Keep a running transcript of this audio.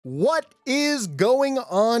What is going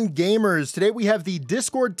on, gamers? Today we have the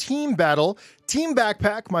Discord team battle, Team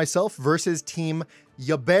Backpack, myself versus Team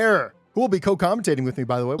Yabear, who will be co-commentating with me,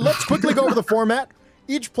 by the way. Let's quickly go over the format.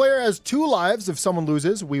 Each player has 2 lives. If someone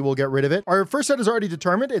loses, we will get rid of it. Our first set is already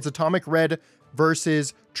determined. It's Atomic Red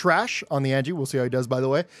versus Trash on the Anji. We'll see how he does, by the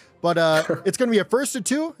way. But it's going to be a first to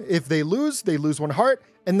 2. If they lose 1 heart.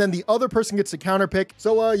 And then the other person gets to counter pick.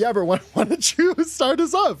 So, Yabear, why don't you start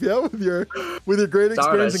us off, yeah, with your great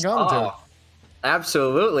experience in commentary?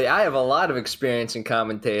 Absolutely. I have a lot of experience in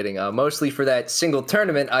commentating, mostly for that single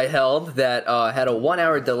tournament I held that had a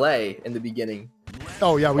 1-hour delay in the beginning.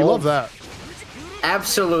 Oh, yeah, we love that.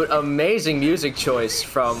 Absolute amazing music choice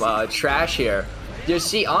from Trash here. You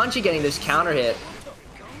see Anji getting this counter hit,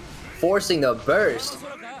 forcing the burst.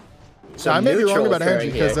 So I may be wrong about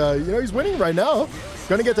Anji because, you know, he's winning right now.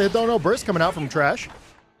 Gonna get the hit, though. No burst coming out from Trash.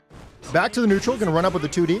 Back to the neutral. Gonna run up with the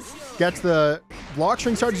 2D. Gets the block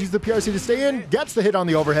string started to use the PRC to stay in. Gets the hit on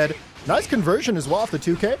the overhead. Nice conversion as well off the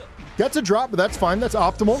 2K. Gets a drop, but that's fine. That's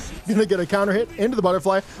optimal. Gonna get a counter hit into the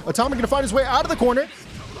butterfly. Atomic gonna find his way out of the corner.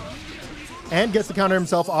 And gets the counter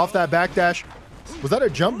himself off that backdash. Was that a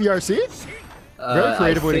jump BRC? Very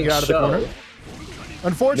creative way to get out of the corner.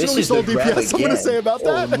 Unfortunately, sold DPS. Something to say about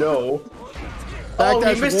that? Oh, no.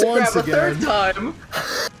 Backdash he missed the grab once again. a third time.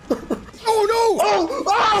 Oh, no!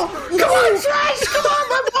 Oh! Come on, Trash! Come on,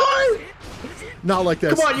 my boy! Not like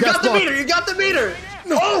this. Come on, you got the meter! You got the meter!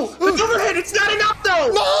 No. Oh! It's overhead! It's not enough, though!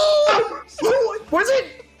 No! Oh, was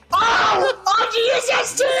it? Oh! Anji is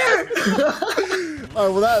S tier! All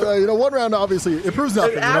right, well, that, you know, 1 round, obviously, it proves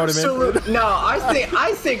nothing, you know what I mean? No,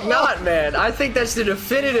 I think not, man. I think that's the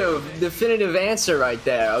definitive answer right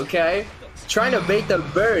there, okay? Trying to bait the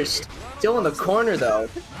burst. Still in the corner, though.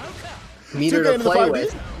 Meter to play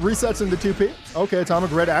with. Resets into 2P. Okay,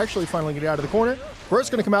 Atomic Red actually finally getting out of the corner.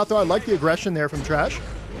 Burst gonna come out, though. I like the aggression there from Trash.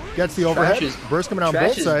 Gets the overhead. Burst coming out on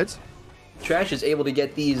both sides. Trash is able to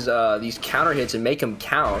get these counter hits and make them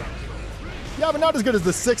count. Yeah, but not as good as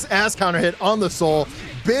the 6 ass counter hit on the soul.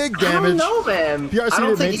 Big damage. I don't know, man. PRC I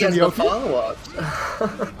don't think he has the follow-up.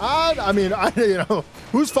 I mean, you know,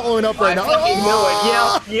 who's following up right now? I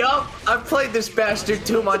fucking knew it. Yep. I've played this bastard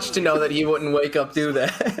too much to know that he wouldn't wake up do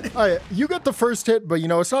that. All right, you got the first hit, but, you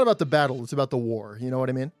know, it's not about the battle. It's about the war. You know what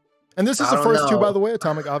I mean? And this is the first 2, by the way.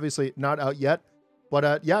 Atomic, obviously, not out yet.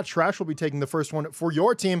 But, yeah, Trash will be taking the first one for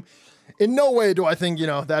your team. In no way do I think, you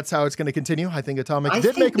know, that's how it's going to continue. I think Atomic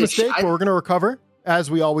did make a mistake, but we're going to recover,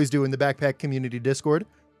 as we always do in the Backpack Community Discord.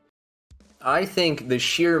 I think the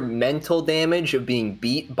sheer mental damage of being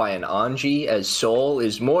beat by an Anji as Soul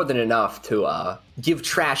is more than enough to give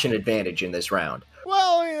Trash an advantage in this round.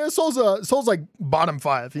 Well, yeah, Soul's like bottom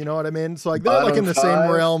 5, you know what I mean? So like they're like in the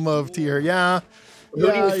same realm of tier, yeah.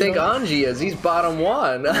 Who do you think Anji is? He's bottom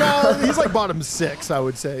 1. No, he's like bottom 6, I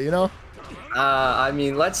would say, you know? I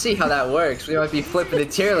mean, let's see how that works. We might be flipping the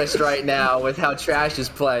tier list right now with how Trash is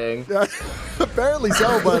playing. Yeah, apparently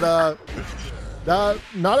so, but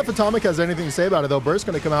not if Atomic has anything to say about it, though. Burst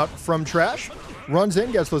going to come out from Trash. Runs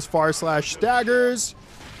in, gets those far slash staggers.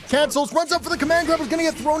 Cancels, runs up for the command grab. Is going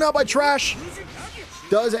to get thrown out by Trash.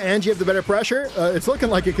 Does Anji have the better pressure? It's looking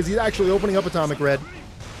like it because he's actually opening up Atomic Red.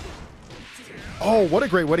 Oh, what a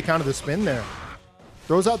great way to counter the spin there.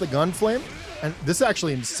 Throws out the gun flame. And this is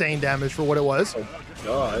actually insane damage for what it was. Oh my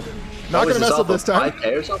god. Not going to mess up this time.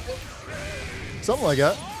 5K or something? Something like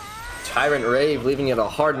that. Tyrant Rave leaving it a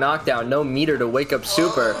hard knockdown. No meter to wake up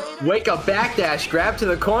Super. Wake up backdash. Grab to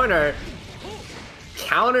the corner.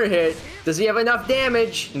 Counter hit. Does he have enough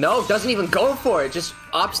damage? No, doesn't even go for it. Just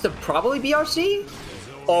opts to probably BRC?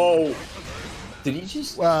 Oh. Did he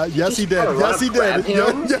just... yes, he did. Yes, he did.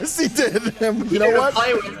 Yes, he did. You know what?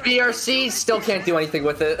 Play with BRC. Still can't do anything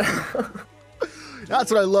with it. That's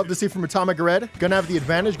what I love to see from Atomic Red. Gonna have the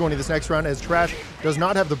advantage going to this next round as Trash does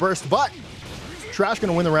not have the burst, but Trash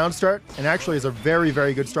gonna win the round start and actually is a very,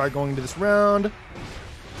 very good start going into this round.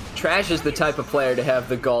 Trash is the type of player to have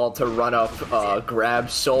the gall to run up, grab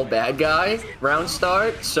Soul Bad Guy round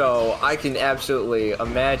start, so I can absolutely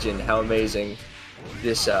imagine how amazing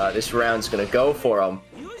this round's gonna go for him.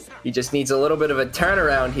 He just needs a little bit of a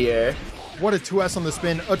turnaround here. What a 2S on the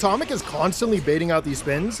spin. Atomic is constantly baiting out these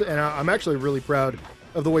spins, and I'm actually really proud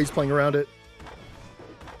of the way he's playing around it.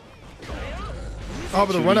 Oh,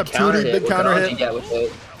 but the run up 2D, big counter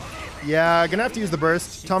hit. Yeah, gonna have to use the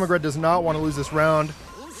burst. Atomic Red does not want to lose this round.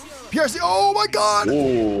 PRC, oh my god!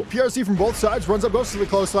 Ooh. PRC from both sides, runs up, goes to the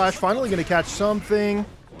close slash, finally gonna catch something.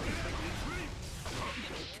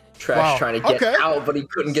 Trash trying to get out, but he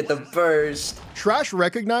couldn't get the burst. Trash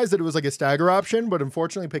recognized that it was like a stagger option, but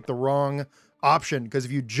unfortunately picked the wrong option, because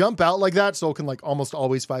if you jump out like that, Soul can like almost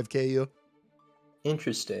always 5K you.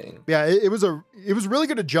 Interesting. Yeah, it was really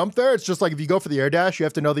good to jump there. It's just like if you go for the air dash, you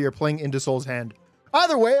have to know that you're playing into Soul's hand.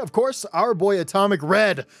 Either way, of course, our boy Atomic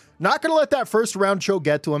Red, not going to let that first round choke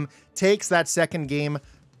get to him, takes that second game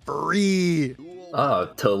free. Oh,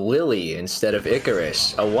 to Lily instead of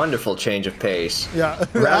Icarus. A wonderful change of pace. Yeah,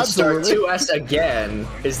 Round start absolutely. 2S again.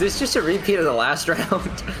 Is this just a repeat of the last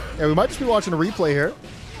round? Yeah, we might just be watching a replay here.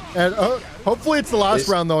 And hopefully it's the last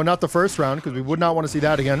round, though, not the first round, because we would not want to see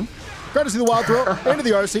that again. Trying to see the wild throw into the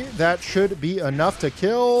RC. That should be enough to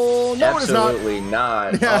kill. No, Absolutely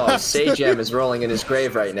not. Yeah. Oh, Sagem is rolling in his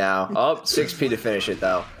grave right now. Oh, 6P to finish it,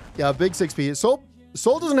 though. Yeah, big 6P.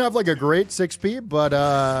 Soul doesn't have like a great 6P, but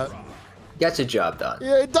Gets a job done.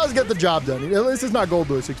 yeah, it does get the job done. At least it's not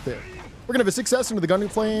Goldlewis 6P. We're going to have a success into the Gunning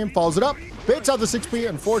Flame, follows it up, baits out the 6P,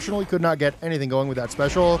 unfortunately could not get anything going with that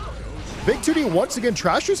special. Big 2D once again,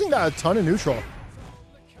 trash using that a ton of neutral.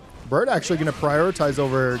 Bird actually going to prioritize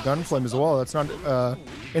over Gunflame as well. That's not an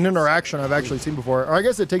interaction I've actually seen before. Or I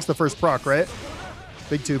guess it takes the first proc, right?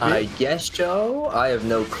 Big 2P. I guess, Joe. I have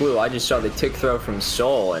no clue. I just saw the tick throw from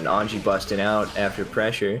Soul and Anji busting out after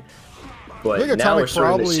pressure. But now we're sort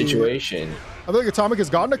of in this situation. I think Atomic has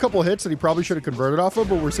gotten a couple hits that he probably should have converted off of,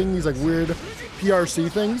 but we're seeing these like weird PRC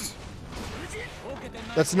things.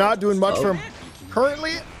 That's not doing much for him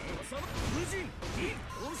currently.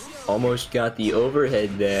 Almost got the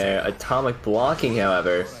overhead there. Atomic blocking,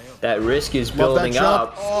 however. That risk is building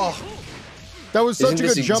up. Oh, that was such a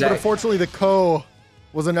good jump, but unfortunately the Ko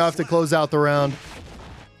was enough to close out the round.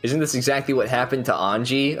 Isn't this exactly what happened to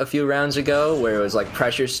Anji a few rounds ago, where it was like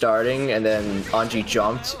pressure starting, and then Anji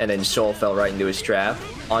jumped, and then Soul fell right into his trap?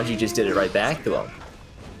 Anji just did it right back to him.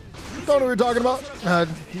 Don't know what we're talking about.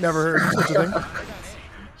 Never heard such a thing.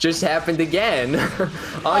 Just happened again.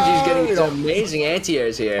 Anji's getting some amazing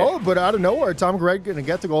anti-airs here. Oh, but out of nowhere, Atomic Red gonna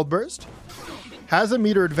get the gold burst. Has a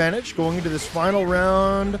meter advantage going into this final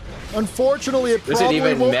round. Unfortunately, it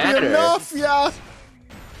probably won't be enough. Yeah.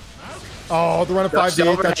 Oh, the run of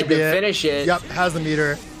 5D8, that should be it. Finish it. Yep, has the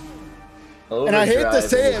meter. And I hate to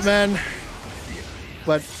say it, man,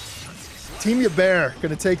 but Team Yabear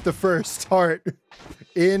gonna take the first start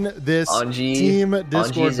in this team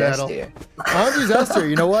Discord battle. Anji's S tier.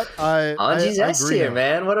 You know what? Anji's S tier,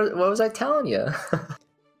 man. What was I telling you?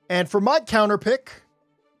 And for my counter pick,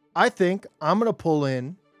 I think I'm gonna pull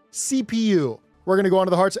in CPU. We're gonna go on to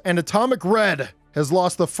the hearts, and Atomic Red has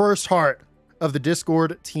lost the first heart of the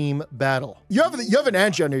Discord team battle. You have an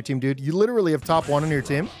Anji on your team, dude. You literally have top 1 on your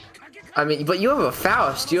team. I mean, but you have a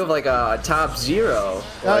Faust. You have like a top 0.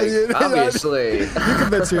 Like, obviously. You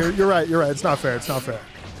convince here. You're right. You're right. It's not fair. It's not fair.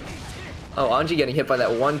 Oh, Anji getting hit by that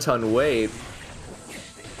 1-ton weight.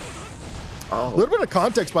 Oh. A little bit of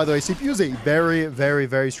context, by the way. CPU is a very, very,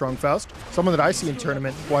 very strong Faust. Someone that I see in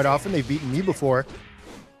tournament quite often. They've beaten me before.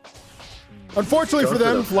 Unfortunately for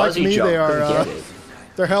them, like me, they are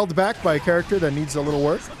they're held back by a character that needs a little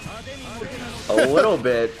work. A little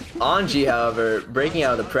bit. Anji, however, breaking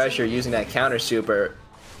out of the pressure using that counter super.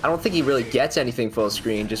 I don't think he really gets anything full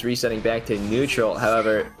screen, just resetting back to neutral.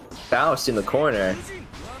 However, Faust in the corner.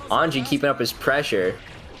 Anji keeping up his pressure.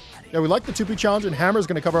 Yeah, we like the 2P challenge, and Hammer's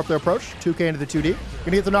going to cover up their approach. 2K into the 2D. Going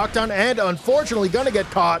to get the knockdown, and unfortunately going to get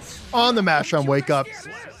caught on the mash on Wake Up.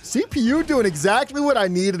 CPU doing exactly what I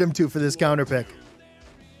needed him to for this counter pick.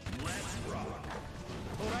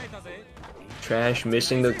 Trash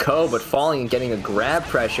missing the Ko, but falling and getting a grab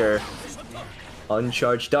pressure.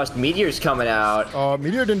 Uncharged dust. Meteor's coming out.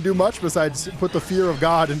 Meteor didn't do much besides put the fear of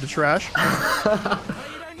God into Trash.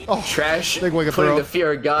 Trash putting the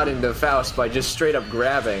fear of God into Faust by just straight up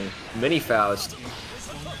grabbing. Mini Faust.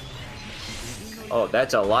 Oh,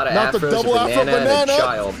 that's a lot of afros, a banana, and a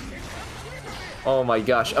child. Oh my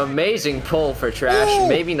gosh, amazing pull for Trash. Ooh,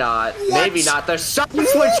 maybe not. What? Maybe not. The sudden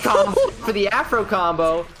switch combo for the afro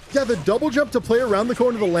combo. Yeah, the double jump to play around the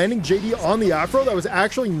corner of the landing JD on the afro, that was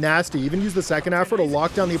actually nasty. Even used the second afro to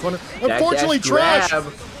lock down the opponent. Unfortunately, Trash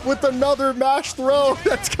with another mash throw.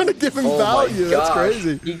 That's going to give him value. That's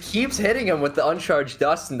crazy. He keeps hitting him with the uncharged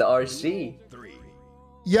dust in the RC.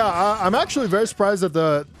 Yeah, I'm actually very surprised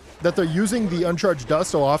that they're using the uncharged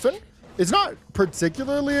dust so often. It's not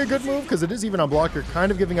particularly a good move because it is even on block. You're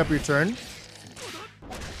kind of giving up your turn.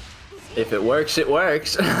 If it works, it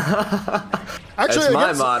works. Actually, that's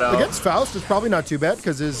my motto. Against Faust, it's probably not too bad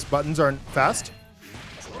because his buttons aren't fast.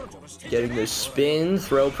 Getting the spin,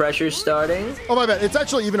 throw pressure starting. Oh, my bad. It's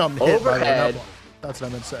actually even on hit. Overhead. That's what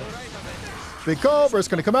I meant to say. Big Cobra's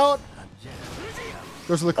going to come out.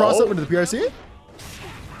 Goes to the cross-up into the PRC.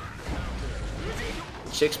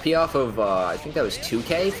 6P off of, I think that was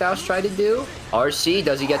 2K Faust tried to do. RC,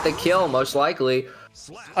 does he get the kill? Most likely.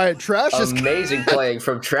 All right, Trash is amazing playing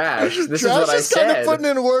from Trash. This Trash is what I said. Kind of putting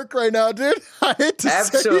in work right now, dude. I hate to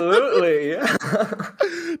Absolutely. say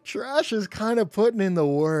it. Trash is kind of putting in the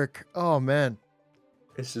work. Oh man.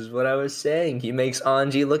 This is what I was saying. He makes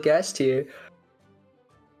Anji look S tier.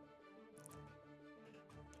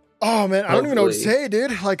 Oh man, I don't even know what to say,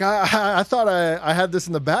 dude. Like I thought I had this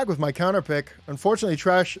in the bag with my counter pick. Unfortunately,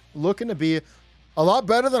 Trash looking to be a lot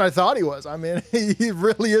better than I thought he was. I mean, he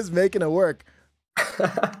really is making it work.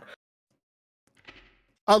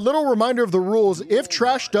 A little reminder of the rules. If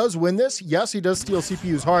Trash does win this, yes, he does steal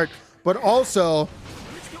CPU's heart, but also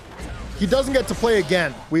he doesn't get to play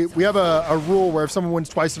again. We have a rule where if someone wins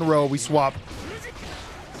twice in a row, we swap.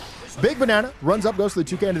 Big Banana runs up, goes to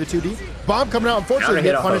the 2K into the 2D. Bomb coming out, unfortunately,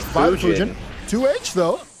 get punished by the Fujin. 2H,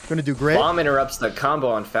 though, gonna do great. Bomb interrupts the combo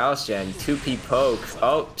on Faust Gen. 2P poke.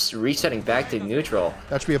 Oh, resetting back to neutral.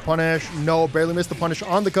 That should be a punish. No, barely missed the punish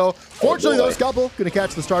on the Ko. Fortunately, though, Scalpel gonna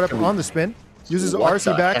catch the startup on the spin. Uses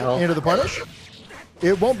RC back into the punish.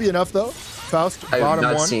 It won't be enough, though. Faust, bottom one. I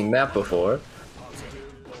have not seen that before.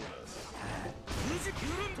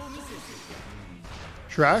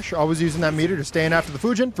 Trash, always using that meter to stay in after the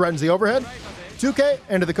Fujin. Threatens the overhead. 2K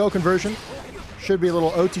into the Ko conversion. Should be a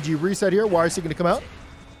little OTG reset here. YRC going to come out.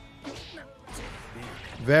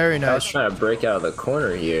 Very nice. I was trying to break out of the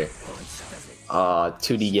corner here.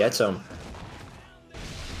 2D gets him.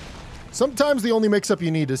 Sometimes the only mix-up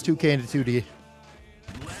you need is 2K into 2D.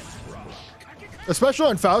 Especially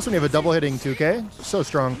on Faust when you have a double-hitting 2K. So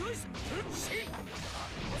strong.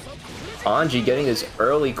 Anji getting this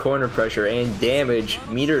early corner pressure and damage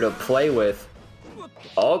meter to play with.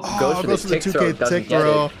 Goes for the tick throw, doesn't get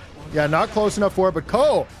it. Yeah, not close enough for it, but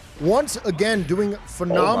Ko, once again, doing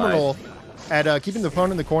phenomenal at keeping the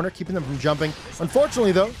opponent in the corner, keeping them from jumping.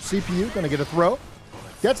 Unfortunately, though, CPU going to get a throw.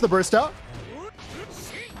 Gets the burst out.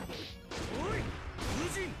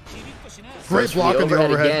 Great block on the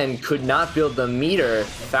overhead. Again, could not build the meter.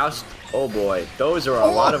 Faust, oh boy, those are a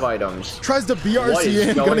lot of items. Tries to BRC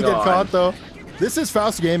in, gonna get caught though. This is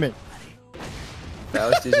Faust gaming.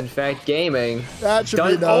 Faust is in fact gaming. That should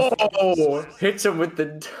be enough. Oh, hits him with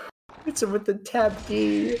the tab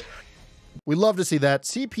D. We love to see that.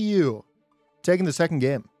 CPU taking the second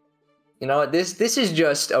game. You know what? This is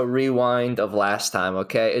just a rewind of last time.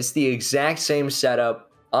 Okay, it's the exact same setup.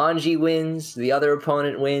 Anji wins, the other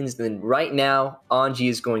opponent wins, then right now, Anji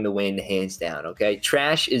is going to win hands down, okay?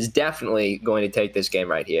 Trash is definitely going to take this game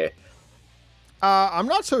right here. I'm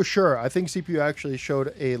not so sure. I think CPU actually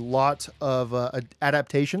showed a lot of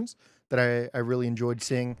adaptations that I really enjoyed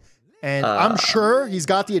seeing. And I'm sure he's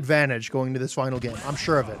got the advantage going into this final game. I'm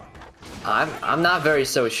sure of it. I'm not very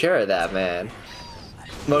so sure of that, man.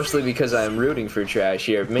 Mostly because I'm rooting for Trash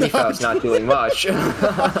here. Minifaust's not doing much.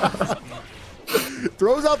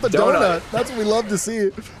 Throws out the donut. That's what we love to see.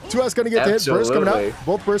 2S gonna get the hit. Burst coming out.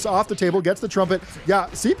 Both bursts off the table. Gets the trumpet. Yeah,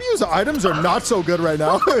 CPU's items are not so good right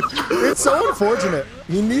now. It's so unfortunate.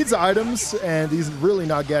 He needs items, and he's really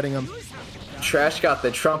not getting them. Trash got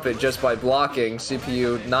the trumpet just by blocking.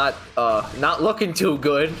 CPU not looking too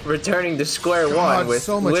good. Returning to square one with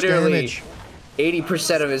so much literally damage.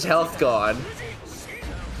 80% of his health gone.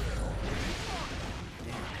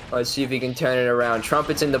 Let's see if he can turn it around.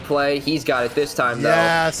 Trumpet's into play. He's got it this time, though.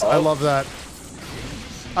 Yes, I love that.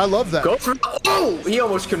 I love that. Go for he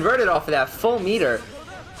almost converted off of that full meter.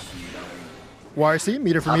 YRC,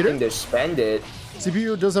 meter for meter. Nothing to spend it.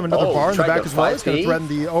 CPU does have another bar in the back as well. He's going to threaten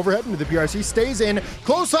the overhead into the PRC. Stays in.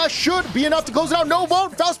 Close slash should be enough to close it out. No,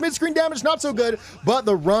 won't. Faust mid-screen damage, not so good. But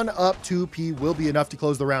the run up 2P will be enough to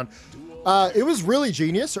close the round. It was really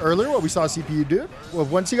genius earlier what we saw CPU do. Well,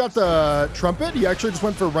 once he got the trumpet, he actually just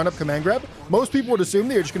went for a run-up command grab. Most people would assume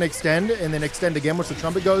they were just going to extend and then extend again once the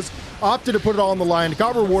trumpet goes. Opted to put it all on the line,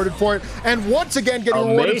 got rewarded for it, and once again getting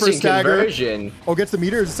rewarded for a stagger. Conversion. Oh, gets the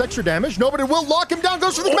meter. Is this extra damage? No, but it will lock him down.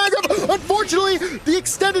 Goes for the command grab. Unfortunately, the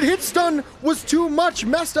extended hit stun was too much.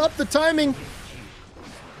 Messed up the timing.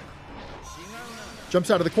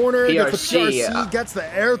 Jumps out of the corner. Gets the PRC. Gets the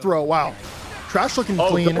air throw. Wow. Trash looking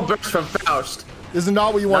clean. Oh, burst from Faust. This is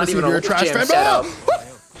not what you want to see if you're a Trash fan.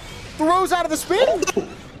 Throws out of the spin.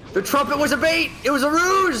 The trumpet was a bait. It was a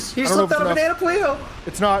ruse. He slipped out of banana pleo.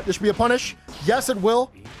 It's not. This should be a punish. Yes, it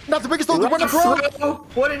will. Not the biggest throw.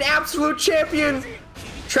 What an absolute champion.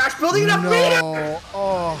 Trash building enough meter.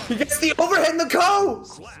 Oh. He gets the overhead in the Ko.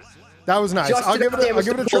 That was nice. I'll give it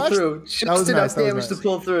a Trash. That was nice. Damage to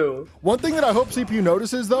pull through. One thing that I hope CPU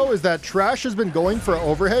notices, though, is that Trash has been going for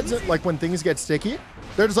overheads, like when things get sticky.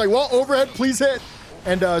 They're just like, well, overhead, please hit.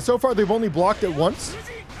 And so far, they've only blocked it once.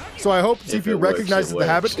 So I hope CPU recognizes the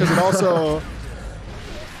habit, because it also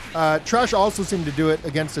Trash also seemed to do it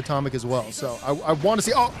against Atomic as well. So I want to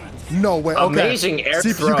see. Oh, no way. Okay. Amazing air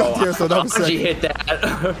throw. Got the air throw. That was Anji sick. hit that.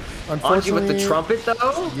 Anji with the trumpet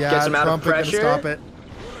though. Yeah, gets him out of trumpet gonna pressure. Stop it.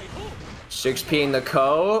 6P in the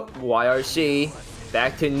co. YRC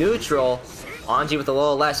back to neutral. Anji with a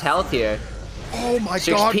little less health here. Oh my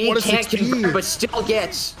god! 6P What a can't 6P. convert, but still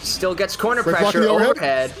gets corner pressure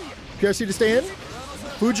overhead. PRC to stay in.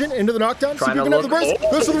 Fujin into the knockdown. Trying to can have the look-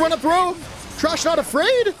 burst. Goes for the run up throw. Trash not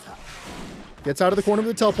afraid. Gets out of the corner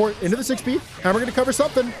with the teleport into the 6P. Hammer gonna cover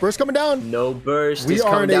something. Burst coming down. No burst. We He's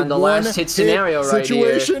are coming in down a the last hit scenario right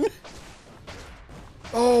situation. here.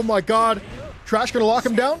 Oh my god. Trash gonna lock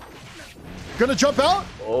him down. Gonna jump out.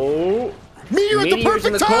 Oh. Meteor at the Meteor's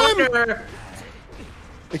in perfect the time. corner.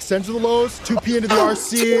 Extends to the lows. 2P into the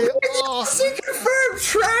RC. Oh. Confirmed.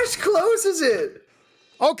 Trash closes it.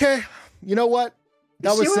 Okay. You know what?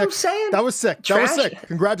 That was see what sick. I'm saying? That was sick. That Trash. was sick.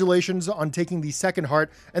 Congratulations on taking the second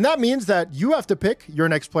heart. And that means that you have to pick your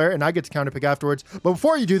next player and I get to counter pick afterwards. But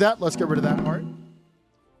before you do that, let's get rid of that heart.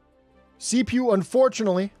 CPU,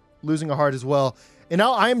 unfortunately, losing a heart as well. And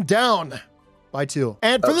now I am down by 2.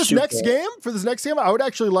 And for this next game, I would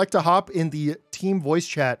actually like to hop in the team voice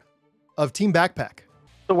chat of Team Backpack.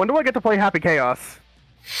 So when do I get to play Happy Chaos?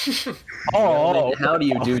 How do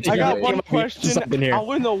you do I got today? one question.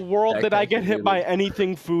 How in the world did I get hit by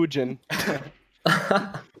anything Fujin?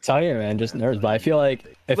 Tell you, man, just nerves. But I feel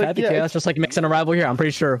like if Happy Chaos just like mixing a rival here, I'm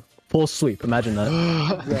pretty sure full sweep. Imagine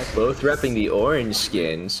that. Both repping the orange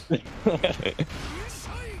skins.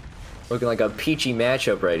 Looking like a peachy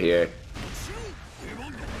matchup right here.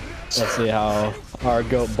 Let's see how our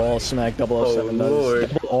GOAT ball smack 007 Oh, Lord.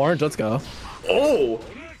 does. Double orange, let's go. Oh!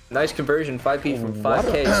 Nice conversion, 5P from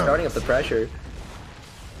 5K, starting up the pressure.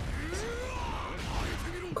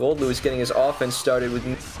 Goldlewis getting his offense started with...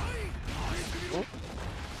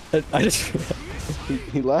 I just...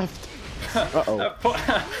 He left. Uh-oh.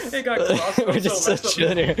 It got crossed. We're just so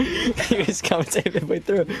chilling here. He was commentating midway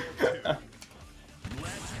through.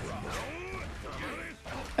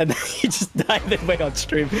 And then he just died midway on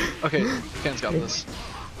stream. Okay, Ken's got this.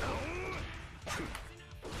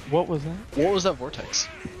 What was that? What was that vortex?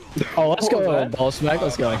 Oh, let's go, ball smack,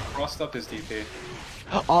 let's go. Crossed up his DP.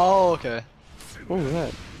 Oh, okay. What was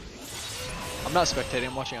that? I'm not spectating,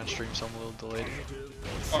 I'm watching on stream, so I'm a little delayed.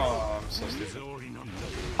 Oh, I'm so stupid.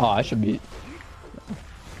 Oh, I should be...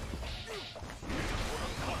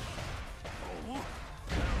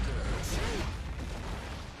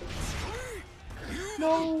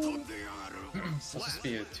 No! Let's just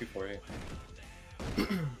be a 240.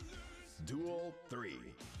 Duel 3.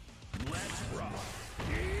 Let's rock.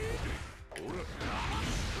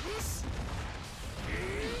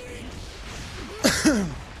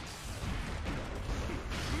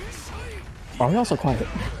 Are we also quiet?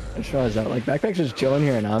 I just realized that. Like, Backpack's just chilling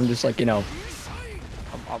here, and I'm just like, you know...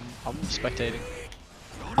 I'm spectating.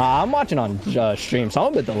 I'm watching on stream, so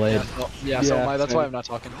I'm a bit delayed. So am I, that's why I'm not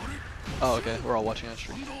talking. Oh, okay, we're all watching on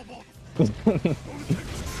stream.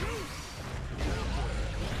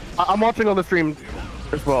 I'm watching on the stream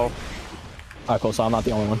as well. Alright, cool, so I'm not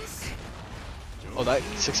the only one. Oh, that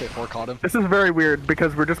 684 caught him. This is very weird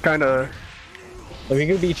because we're just kind of... We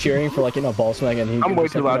could be cheering for, like, you know, ball smack, and he I'm way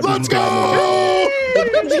too loud. Let's go!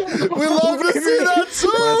 We love to see that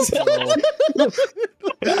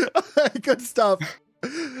too! Good stuff.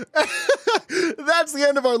 That's the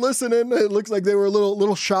end of our listening. It looks like they were a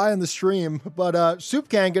little shy on the stream, but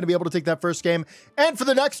soopcan gonna be able to take that first game. And for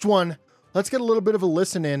the next one, let's get a little bit of a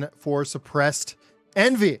listen in for Suppressed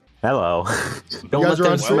Envy. Hello. Don't guys let are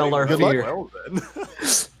them on smell our Good luck. fear.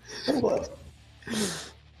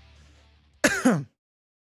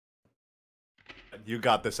 You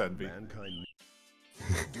got this, Envy.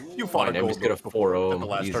 You fought a Envy's Goldlewis good at 4-0 in the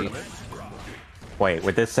last easy. tournament. Wait,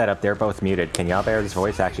 with this setup, they're both muted. Can Yabear's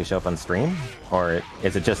voice actually show up on stream? Or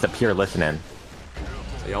is it just a pure listen-in?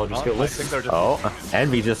 So y'all just go I listen. think they're just Oh,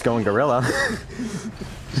 Envy just going gorilla.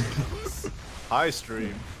 high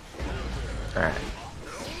stream. Alright.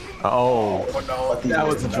 Oh. Oh no, That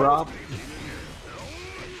was a drop.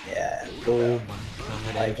 Yeah. Oh.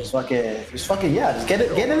 Like just fucking, yeah. Just get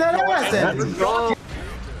in that ass then.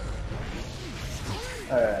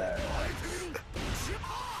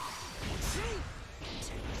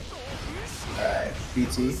 Alright,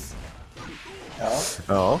 BT. Oh.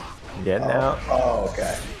 Oh. Getting out. Oh,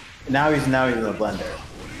 okay. Now he's in the blender.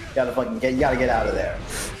 You gotta get out of there.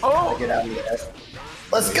 Oh. Get out of there.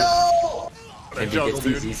 Let's go! Envy gets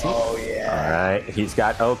these easy. Oh yeah. Alright, he's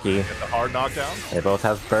got Oki. Get the hard knockdown. They both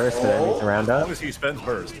have burst, but then he's around As up. long as he spends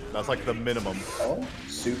burst, that's like the minimum. Oh,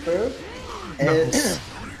 super. And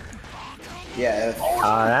Yeah.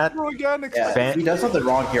 If he does something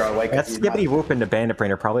wrong here on Wake Up. That skippity whoop into Bandit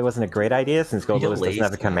Brainer probably wasn't a great idea since Goldlewis doesn't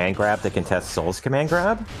have a command grab to contest Soul's command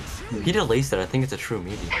grab. He delayed it. I think it's a true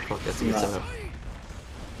maybe. Fuck, that's a good setup.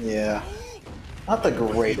 Yeah. Not the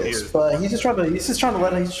greatest, but he's just trying to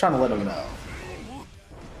let him know.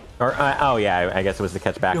 Or oh yeah, I guess it was the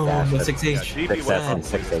catch back dash. 6H. 6S and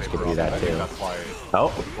 6H could do that too.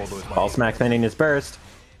 Oh, ball smack spinning his burst.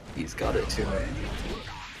 He's got it too.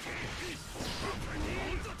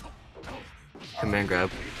 Command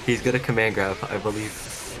grab. He's gonna command grab, I believe.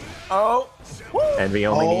 Oh! And we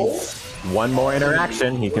only need one more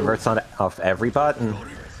interaction. He converts on off every button.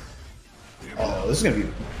 Oh, this is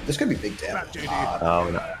gonna be big damage. Oh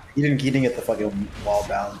no. He didn't get the fucking wall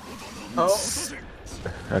down. Oh.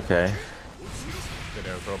 Okay. Good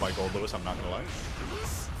air throw by Goldlewis, I'm not gonna lie.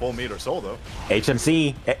 Full meter soul though.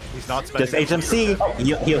 HMC. He's not just HMC.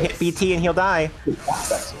 He'll hit BT and he'll die.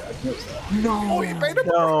 No.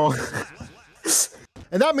 No.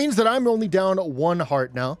 And that means that I'm only down 1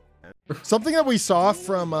 heart now. Something that we saw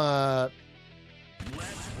from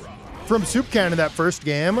soopcan in that first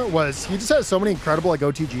game was he just has so many incredible like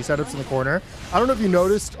OTG setups in the corner. I don't know if you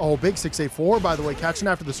noticed, big 6A4 by the way, catching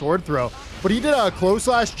after the sword throw. But he did a close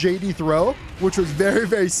slash JD throw, which was very,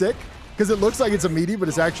 very sick because it looks like it's a meaty, but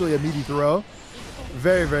it's actually a meaty throw.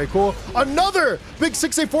 Very, very cool. Another big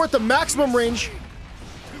 6A4 at the maximum range.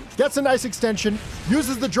 Gets a nice extension,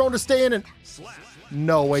 uses the drone to stay in, and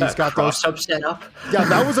no way he's got those. Cross-up setup? Yeah,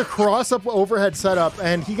 that was a cross-up overhead setup,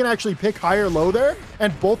 and he can actually pick high or low there,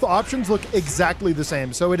 and both options look exactly the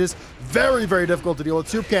same. So it is very, very difficult to deal with.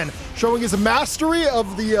 soopcan showing his mastery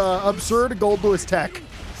of the absurd Goldlewis tech.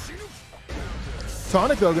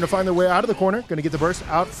 Tonic, though, going to find their way out of the corner, going to get the burst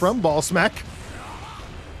out from ball smack.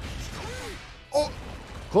 Oh,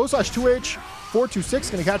 close slash 2H.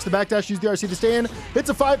 426, going to catch the backdash, use the RC to stay in. Hits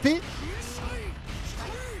a 5P.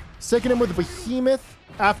 Sticking him with behemoth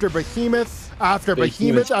after behemoth after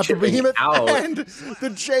behemoth after behemoth. And the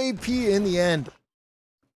JP in the end.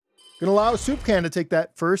 Going to allow soopcan to take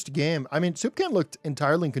that first game. I mean, soopcan looked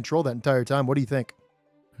entirely in control that entire time. What do you think?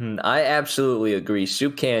 I absolutely agree.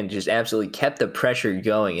 soopcan just absolutely kept the pressure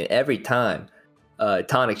going. And every time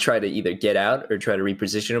Tonic tried to either get out or try to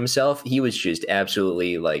reposition himself, he was just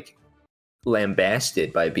absolutely like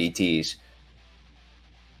lambasted by BTs.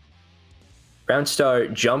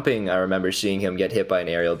 Brownstar jumping, I remember seeing him get hit by an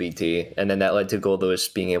aerial BT, and then that led to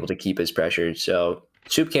Goldlewis being able to keep his pressure. So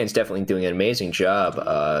soopcan's definitely doing an amazing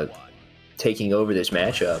job taking over this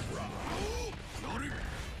matchup.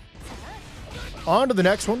 On to the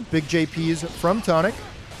next one. Big JPs from Tonic.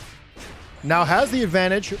 Now has the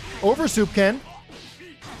advantage over soopcan.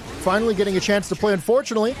 Finally getting a chance to play.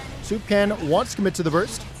 Unfortunately, soopcan wants to commit to the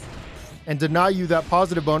burst and deny you that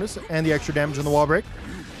positive bonus and the extra damage on the wall break.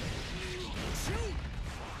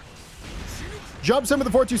 Jumps in with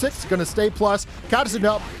the 426, gonna stay plus, catches it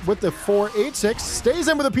up with the 486, stays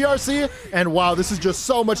in with the PRC, and wow, this is just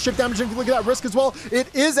so much chip damage. And look at that risk as well.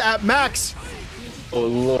 It is at max. Oh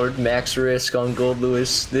lord, max risk on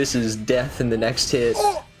Goldlewis. This is death in the next hit.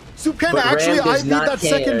 Oh, soopcan actually IB'd that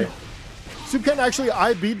second. soopcan actually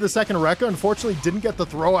IB'd the second Rekka, unfortunately didn't get the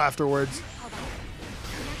throw afterwards.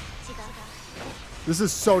 This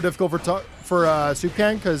is so difficult for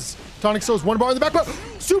soopcan because Tonic still has 1 bar in the back, but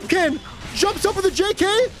soopcan jumps up with the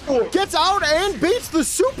JK, gets out and beats the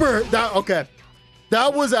super.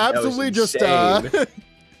 That was absolutely just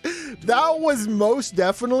that was most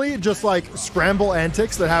definitely just like scramble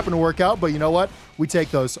antics that happen to work out, but you know what? We take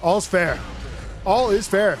those. All's fair. All is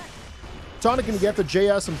fair. Tonic gonna get the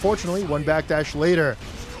JS, unfortunately, 1 backdash later.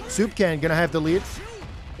 soopcan gonna have the lead.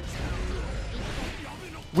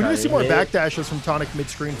 We need to see more backdashes from Tonic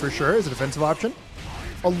mid-screen for sure as a defensive option.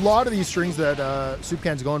 A lot of these strings that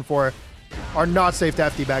soopcan's going for are not safe to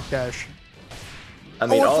FD backdash. I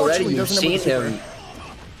mean, already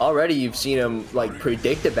you've seen him like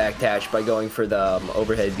predict a backdash by going for the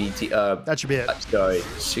overhead BT. That should be it. Sorry,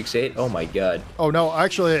 6-8. Oh my god. Oh no,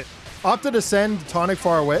 actually, opted to send Tonic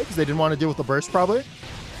far away because they didn't want to deal with the burst probably.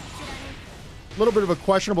 A little bit of a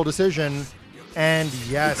questionable decision. And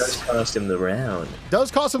yes, it does cost him the round. Does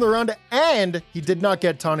cost him the round, and he did not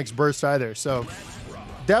get Tonic's burst either. So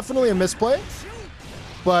definitely a misplay.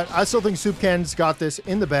 But I still think soopcan's got this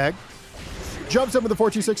in the bag. Jumps up with the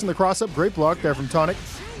 426 in the cross up. Great block there from Tonic.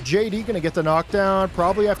 JD gonna get the knockdown.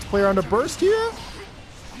 Probably have to play around a burst here.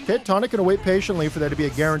 Okay, Tonic gonna wait patiently for there to be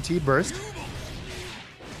a guaranteed burst.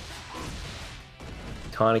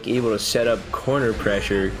 Tonic able to set up corner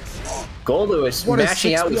pressure. Goldlewis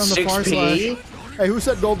mashing out with 6P. Hey, who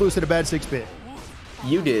said Goldlewis had a bad 6P?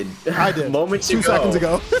 You did. I did. Moments 2 seconds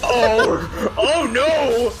ago. Oh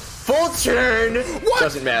no! full turn. What?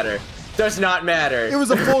 Doesn't matter. Does not matter. It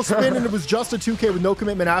was a full spin and it was just a 2K with no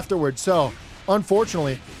commitment afterwards. So,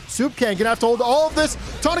 unfortunately, soopcan gonna have to hold all of this.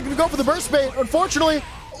 Tonic gonna go for the burst bait. Unfortunately,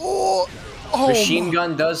 oh, Machine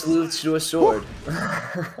gun does lose to a sword.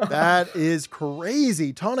 that is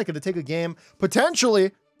crazy. Tonic gonna take a game,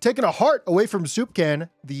 potentially taking a heart away from soopcan,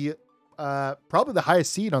 the probably the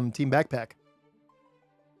highest seed on Team Backpack.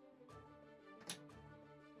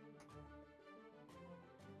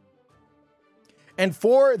 And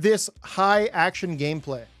for this high action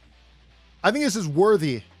gameplay, I think this is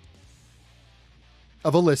worthy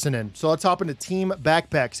of a listen in. So let's hop into Team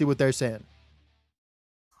Backpack, see what they're saying.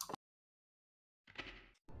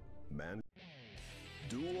 Man.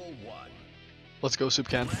 Duel 1. Let's go,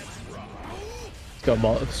 Soopcan. Let's go,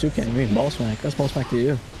 soopcan. You mean ball smack? That's ball smack to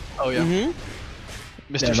you. Oh, yeah.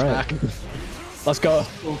 Mm-hmm. Mr. Smack. Right. Let's go.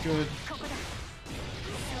 Oh, good.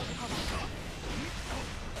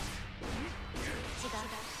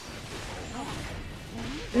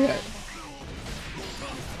 Yeah.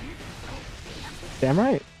 Damn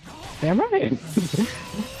right. Damn right.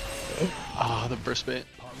 Ah, the burst bait.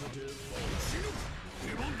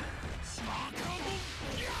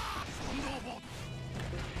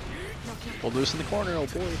 Goldlewis in the corner, oh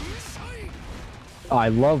boy. Oh, I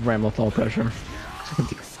love Ramlethal pressure.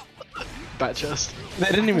 Bat chest. They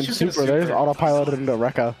didn't even super. They just autopiloted into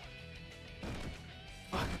Rekka.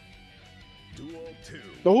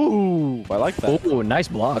 Ooh, I like that. Ooh, nice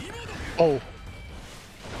block. Oh.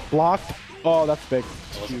 Blocked. Oh, that's big.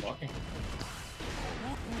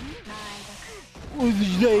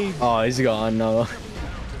 Huge. Oh, he's gone. No.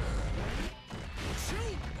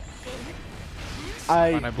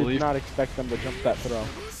 I I believe. did not expect them to jump that throw.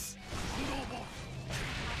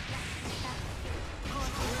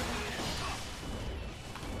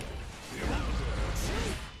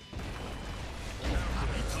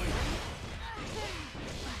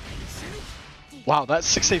 Wow, that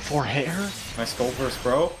 684 hair? Nice gold burst,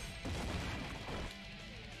 bro.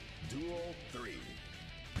 Duel 3.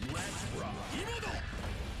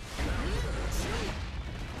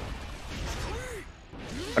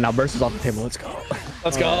 Oh, now burst is off the table. Let's go.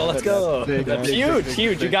 Let's go. Let's go. Big, That's big, huge. big,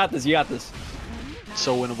 Huge. big. You got this. You got this.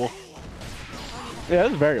 So winnable. Yeah,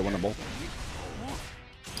 that's very winnable.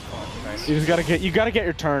 Nice. You just gotta get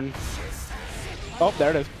your turn. Oh, there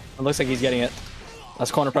it is. It looks like he's getting it.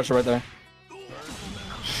 That's corner pressure right there.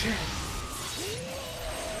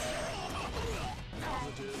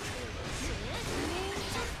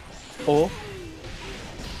 Oh.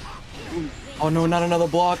 Oh no, not another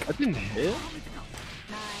block. That didn't hit?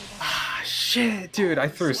 Shit, dude, I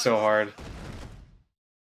threw so hard.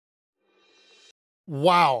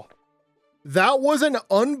 Wow. That was an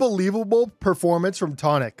unbelievable performance from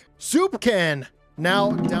Tonic. soopcan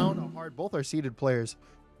now down a hard. Both are seeded players.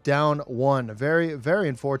 Down one. Very, very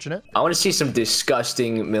unfortunate. I want to see some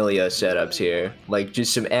disgusting Millia setups here. Like,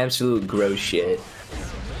 just some absolute gross shit.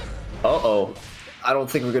 Uh-oh. I don't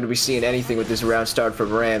think we're going to be seeing anything with this round start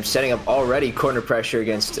from Ram. Setting up already corner pressure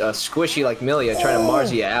against squishy like Millia, trying to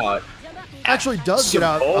Mars you out. Actually does get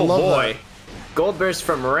out. Oh I love boy. that. Gold burst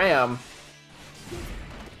from Ram.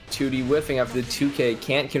 2D whiffing after the 2K.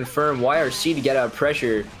 Can't confirm YRC to get out of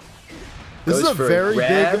pressure. This is a very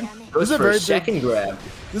big. Goes for a second grab.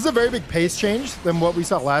 This is a very big pace change than what we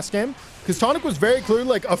saw last game, because Tonic was very clearly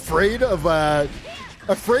like afraid of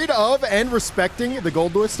and respecting the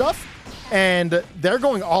Goldlewis stuff, and they're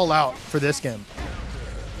going all out for this game.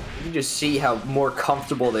 You can just see how more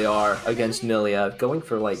comfortable they are against Millia. Going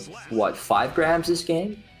for like what, 5 grabs this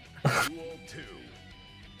game?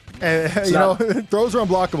 And, you know, throws are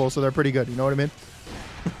unblockable, so they're pretty good. You know what I mean?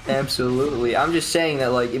 Absolutely. I'm just saying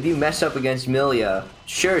that, like, if you mess up against Millia,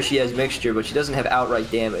 sure, she has mixture, but she doesn't have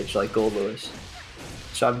outright damage like Goldlewis.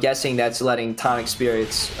 So I'm guessing that's letting Tonic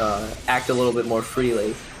Spirits act a little bit more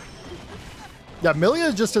freely. Yeah,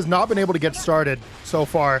 Millia just has not been able to get started so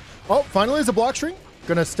far. Oh, finally is a block string.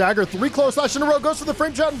 Gonna stagger 3 close slash in a row. Goes for the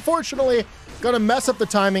frame shot, unfortunately. Gonna mess up the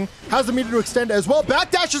timing. Has the meter to extend as well.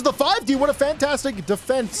 Backdashes the 5D. What a fantastic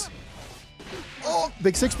defense. Oh,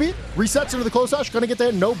 big 6 beat. Resets into the close slash. Gonna get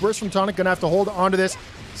there. No burst from Tonic. Gonna have to hold onto this.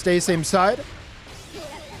 Stay same side.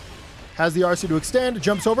 Has the RC to extend.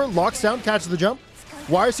 Jumps over. Locks down. Catches the jump.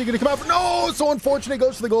 YRC gonna come out. No! So unfortunate.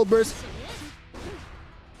 Goes for the gold burst.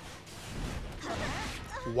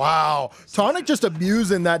 Wow. Tonic just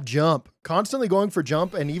abusing that jump. Constantly going for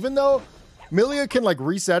jump. And even though Millia can like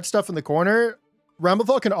reset stuff in the corner,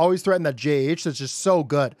 Ramlethal can always threaten that JH that's just so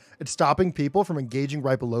good at stopping people from engaging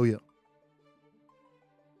right below you.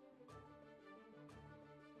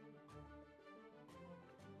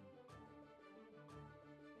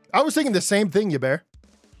 I was thinking the same thing, Yabear.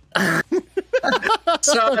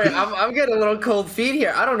 Sorry, I'm getting a little cold feet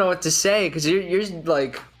here. I don't know what to say because you're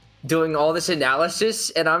like doing all this analysis,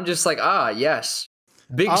 and I'm just like, yes,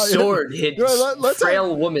 big sword hit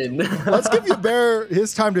frail woman. Let's give Yaber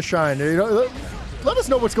his time to shine. Let us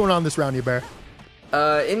know what's going on in this round, Yaber.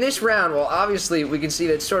 In this round, well, obviously we can see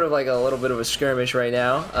that it's sort of like a little bit of a skirmish right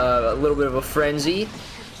now, a little bit of a frenzy.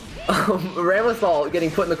 Ramlethal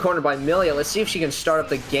getting put in the corner by Millia. Let's see if she can start up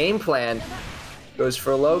the game plan. Goes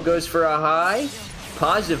for a low, goes for a high.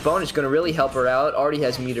 Positive bonus going to really help her out. Already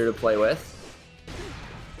has meter to play with.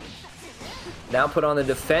 Now put on the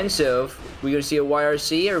defensive. We going to see a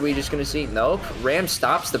YRC, or are we just going to see... Nope. Ram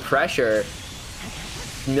stops the pressure.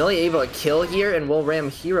 Millia able to kill here, and will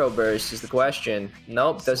Ram hero burst is the question.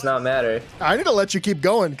 Nope, does not matter. I need to let you keep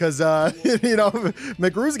going because,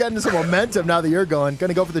 McRoo's getting some momentum now that you're going. Going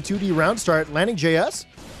to go for the 2D round start, landing JS.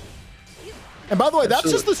 And by the way, that's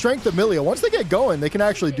just the strength of Millia. Once they get going, they can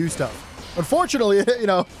actually do stuff. Unfortunately,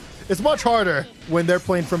 it's much harder when they're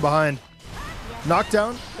playing from behind.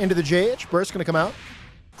 Knockdown into the JH. Burst going to come out.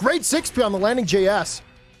 Great 6P on the landing JS.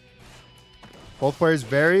 Both players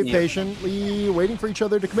very patiently waiting for each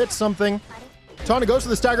other to commit something. Tonic goes to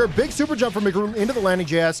the stagger. Big super jump from McRoo into the landing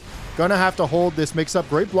JS. Gonna have to hold this mix-up.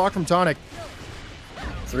 Great block from Tonic.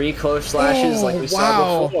 3 close slashes like we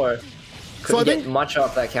saw before. Couldn't get much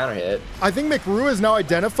off that counter hit. I think McRoo has now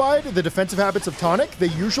identified the defensive habits of Tonic. They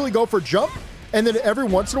usually go for jump, and then every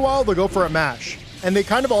once in a while, they'll go for a mash. And they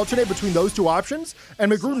kind of alternate between those two options.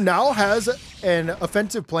 And McRoo now has an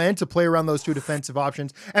offensive plan to play around those two defensive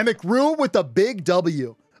options. And McRoo with the big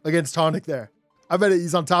W against Tonic there. I bet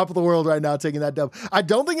he's on top of the world right now taking that dub. I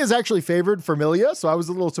don't think it's actually favored for Millia, so I was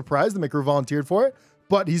a little surprised that McRoo volunteered for it.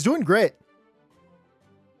 But he's doing great.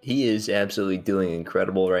 He is absolutely doing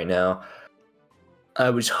incredible right now. I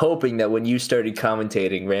was hoping that when you started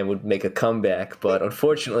commentating, Ram would make a comeback, but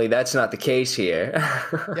unfortunately, that's not the case here.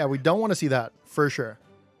 Yeah, we don't want to see that, for sure.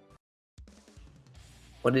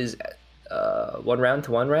 What is 1 round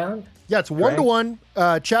to 1 round? Yeah, it's 1 to 1.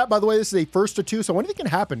 Chat, by the way, this is a 1st to 2, so anything can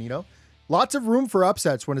happen, Lots of room for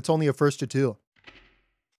upsets when it's only a 1st to 2.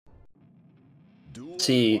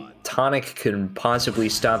 See, Tonic can possibly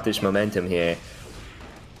stop this momentum here.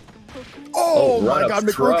 Oh my god,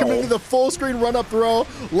 McRoo committing the full screen run up throw.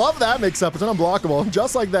 Love that mix up. It's unblockable,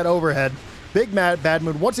 just like that overhead. Big bad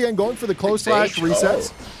mood. Once again, going for the close slash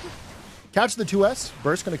resets. Catch the 2S.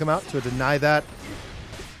 Burst going to come out to deny that.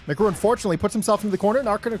 McRoo unfortunately puts himself into the corner.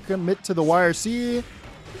 Not going to commit to the YRC.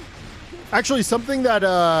 Actually, something that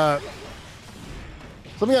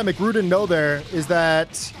McRoo didn't know there is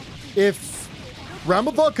that if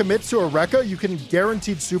Ramblethal commits to a Rekka, you can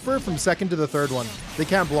guaranteed super from 2nd to the 3rd one. They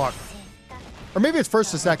can't block. Or maybe it's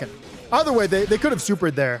 1st to 2nd. Either way, they could have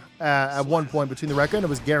supered there at one point between the Rekka, and it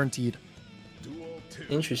was guaranteed.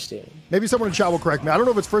 Interesting. Maybe someone in chat will correct me. I don't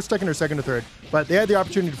know if it's 1st, 2nd, or 2nd to 3rd, but they had the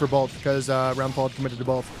opportunity for both because Ramlethal had committed to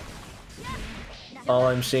both. All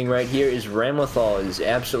I'm seeing right here is Ramlethal is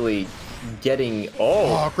absolutely getting...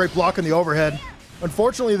 Oh, great block on the overhead.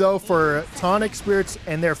 Unfortunately, though, for Tonic, Spirits,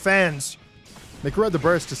 and their fans, McRoo had the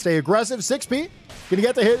burst to stay aggressive. 6P, gonna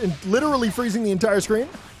get the hit and literally freezing the entire screen.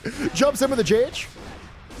 Jumps in with the JH.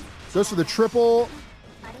 Goes for the triple.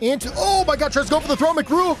 Into, oh my god, tries to go for the throw.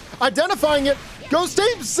 McRoo identifying it. Goes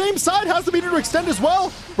same side, has the meter to extend as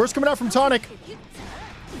well. Burst coming out from Tonic.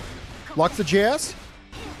 Blocks the JS.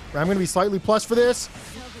 I'm going to be slightly plus for this.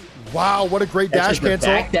 Wow, what a great dash cancel.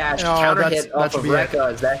 Back dash, counter hit off of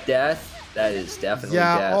Rekka. Is that death? That is definitely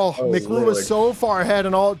death. McRoo was so far ahead,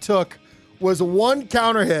 and all it took was one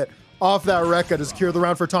counter hit off that Rekka to secure the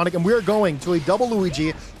round for Tonic, and we are going to a double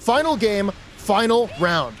Luigi. Final game, final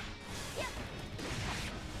round.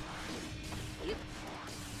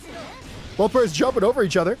 Both players jumping over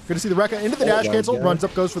each other. Good to see the Rekka into the dash cancel. Runs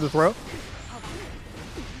up, goes for the throw.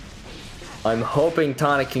 I'm hoping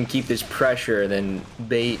Tonic can keep this pressure and then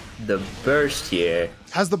bait the burst here.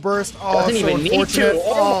 Has the burst. Oh, doesn't even need to.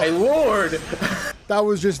 Oh my lord. That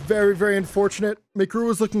was just very, very unfortunate. McRoo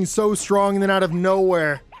was looking so strong, and then out of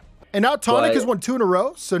nowhere. And now Tonic has won 2 in a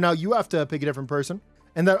row, so now you have to pick a different person.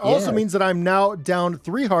 And that also means that I'm now down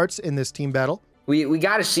 3 hearts in this team battle. We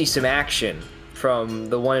got to see some action from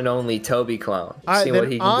the one and only Toby clone.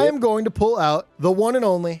 I'm going to pull out the one and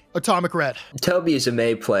only Atomic Red. Toby is a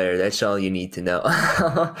May player. That's all you need to know.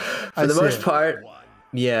 For the most part,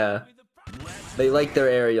 yeah. They like their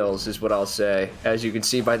aerials, is what I'll say, as you can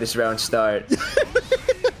see by this round start.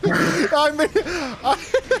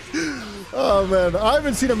 Oh man, I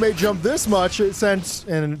haven't seen a mate jump this much since,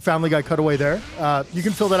 and Family Guy cutaway there. You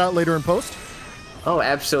can fill that out later in post. Oh,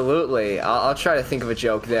 absolutely. I'll try to think of a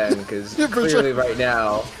joke then, because Yeah, for clearly sure. right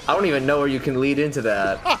now, I don't even know where you can lead into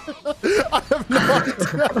that. I have no idea.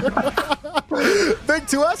 Big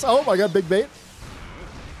 2S. Oh my god, big bait.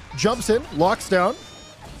 Jumps in, locks down.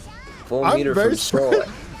 Full I'm meter very from Soul.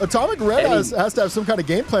 Atomic Red Eddie. has to have some kind of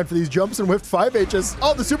game plan for these jumps and whiffed 5Hs.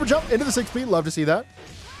 Oh, the super jump into the 6P. Love to see that.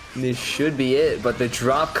 This should be it, but the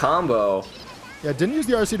drop combo. Yeah, didn't use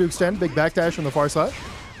the RC to extend. Big backdash on the far side.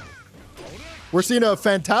 We're seeing a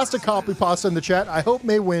fantastic copy pasta in the chat. I hope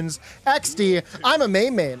May wins. XD, I'm a May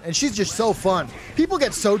main, and she's just so fun. People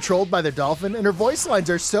get so trolled by the Dolphin, and her voice lines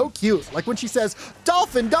are so cute. Like when she says,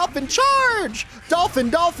 Dolphin, Dolphin, charge! Dolphin,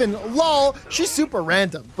 Dolphin, lol. She's super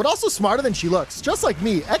random, but also smarter than she looks. Just like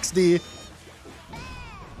me, XD.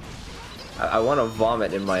 I want to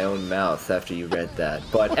vomit in my own mouth after you read that.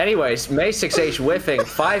 But anyways, May 6H whiffing,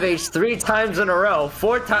 5H 3 times in a row,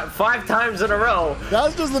 5 times in a row.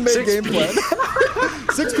 That's just the main 6P. game plan.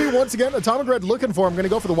 6P once again. Atomic Red looking for him. Going to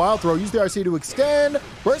go for the wild throw. Use the RC to extend.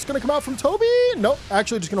 Burst going to come out from Toby. Nope.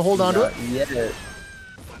 Actually just going to hold on to it. Yeah.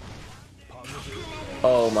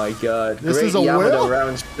 Oh my god. This Great is a Yamato whale?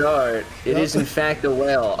 round start. It is in fact a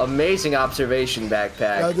whale. Amazing observation,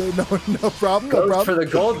 backpack. No problem. No Goes problem. for the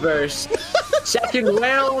gold burst. Second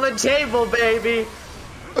whale on the table, baby.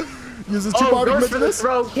 Uses two Oh, body goes commit for to the this.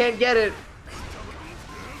 throw. Can't get it.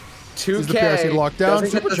 2K. Uses the PRC to lock down. Doesn't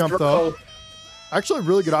get Super the jump throw. though. Actually, a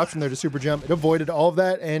really good option there to super jump. It avoided all of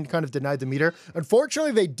that and kind of denied the meter.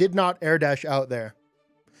 Unfortunately, they did not air dash out there.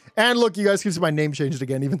 And look, you guys can see my name changed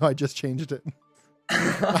again, even though I just changed it.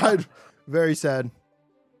 Very sad.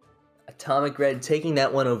 Atomic Red taking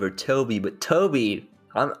that one over Toby, but Toby,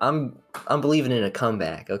 I'm believing in a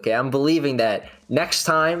comeback. Okay, I'm believing that next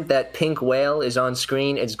time that pink whale is on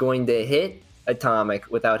screen, it's going to hit Atomic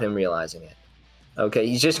without him realizing it. Okay,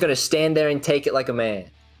 he's just gonna stand there and take it like a man.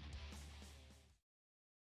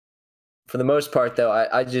 For the most part, though,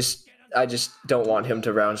 I just don't want him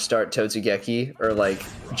to round start Totsugeki or like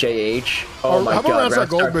JH. Oh my how about god, round start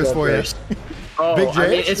Gold Burst for you? burst. Oh, Big J, I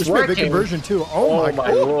mean, it's this should be a big working. conversion too. Oh my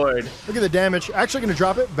lord. Look at the damage. Actually going to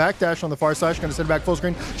drop it. Backdash on the far slash. Going to send it back full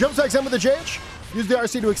screen. Jump stacks in with the JH. Use the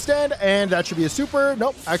RC to extend, and that should be a super.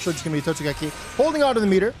 Nope. Actually, it's going to be a Totsugeki. Holding on to the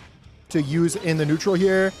meter to use in the neutral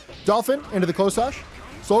here. Dolphin into the close slash.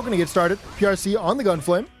 Soul going to get started. PRC on the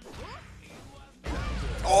Gunflame.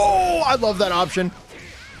 Oh, I love that option.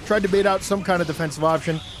 Tried to bait out some kind of defensive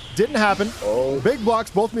option. Didn't happen. Oh. Big blocks,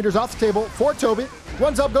 both meters off the table for Toby.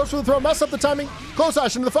 Runs up, goes for the throw, mess up the timing. Close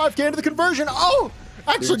slash into the 5K, into the conversion. Oh!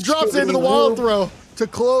 Actually drops into the wild throw to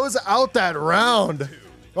close out that round.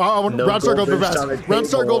 Oh, No round start gold gold burst burst on the back. Round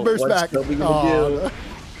start table. gold burst What's back. Toby gonna do?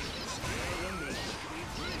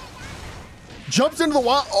 Jumps into the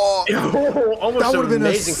wild. Oh! Almost That would have been a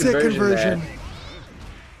amazing sick conversion. there.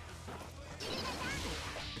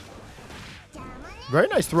 Very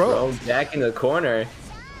nice throw. Throw back in the corner.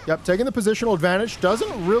 Yep, taking the positional advantage.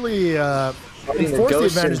 Doesn't really enforce the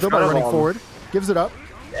ghost advantage in though by front of running him. forward. Gives it up.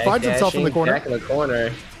 Finds himself in the Dashing corner. Back in the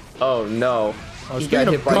corner. Oh no. He speaking got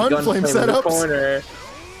of hit by Gunflame in the setups. corner.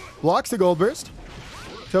 Blocks the gold burst.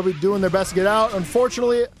 Toby doing their best to get out.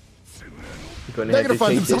 Unfortunately, They're gonna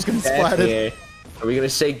find themselves getting splatted. Are we gonna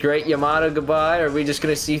say great Yamato goodbye, or are we just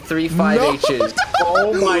gonna see 3 5Hs?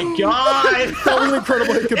 Oh my god! That was an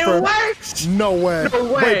incredible hit confirmed. It worked! No way. No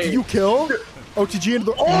way. Wait, did you kill? OTG into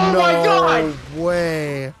the... Oh no my god!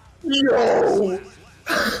 way. Yo!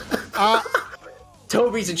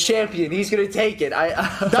 Toby's a champion. He's gonna take it.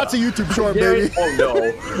 That's a YouTube short, baby. Oh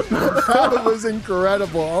no. That was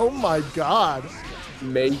incredible. Oh my god.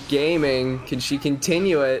 May Gaming. Can she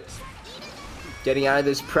continue it? Getting out of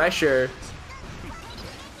this pressure.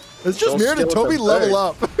 It's just Still mirrored to still Toby the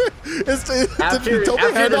level third. up. After, did Toby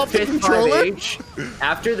after hand the off the fifth controller? 5H,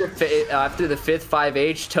 after the fifth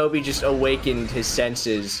 5H, Toby just awakened his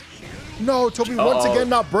senses. No, Toby once again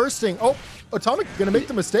not bursting. Oh, Atomic gonna make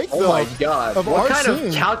the mistake though. Oh my god. Of What kind RCing.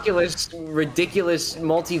 of calculus, ridiculous,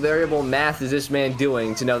 multivariable math is this man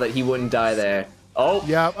doing to know that he wouldn't die there? Oh.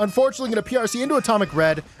 Yeah, unfortunately gonna PRC into Atomic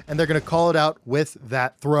Red, and they're gonna call it out with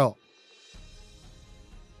that throw.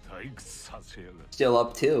 Still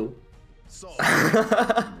up 2.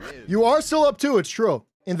 You are still up 2, it's true.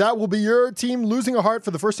 And that will be your team losing a heart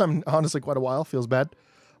for the first time in honestly quite a while. Feels bad.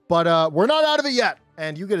 But we're not out of it yet.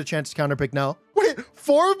 And you get a chance to counterpick now. Wait,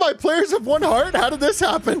 4 of my players have 1 heart? How did this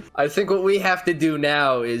happen? I think what we have to do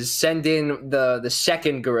now is send in the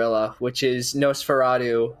second gorilla, which is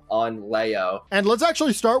Nosferatu on Leo. And let's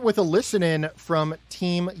actually start with a listen in from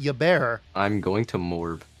Team Yabear. I'm going to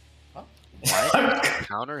Morb.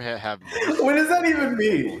 Counter hit have. What does that even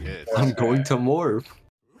mean? I'm going to Morb.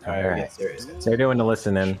 Alright, get serious. They're doing the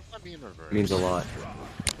listening. Means a lot.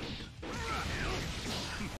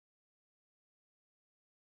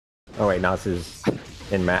 Oh wait, Nas is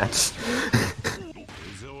in match.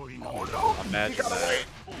 Imagine that.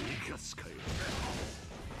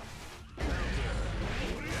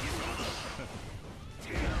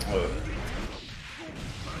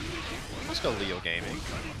 Let's go Leo Gaming.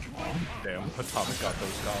 Damn, Atomic got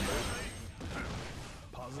those combos.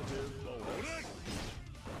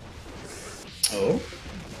 Oh?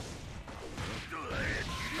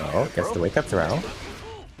 Oh, gets the wake up throw.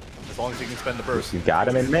 As long as he can spend the burst. You got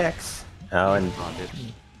him in mix. Oh, and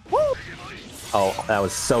oh, that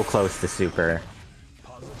was so close to super.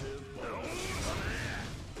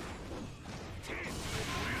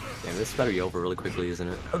 Damn, this better be over really quickly, isn't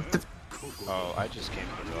it? Oh, I just came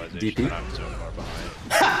to the realization DP? that I'm so far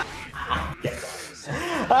behind.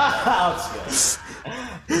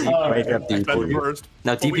 Wake up Spend the DP. burst.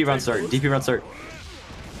 Now Before we DP run take start. burst. DP run start.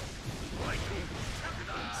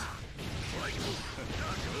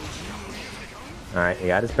 Alright, he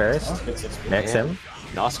got his burst. Mix him.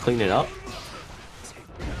 Nos clean it up.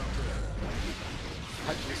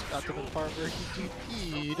 I just got to the part where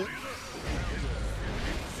he DP'd.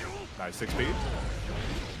 Nice 6 speed.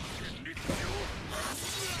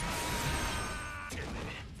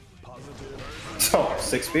 Oh,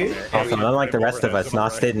 6 speed? Also, unlike the rest of us,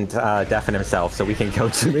 Nos didn't deafen himself, so we can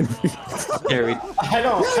coach him in. Carried. I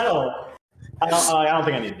don't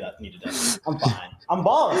think I need to deafen. I'm fine. I'm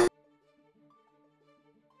balling.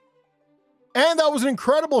 And that was an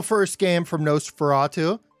incredible first game from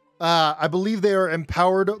Nosferatu. I believe they are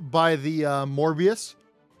empowered by the Morbius.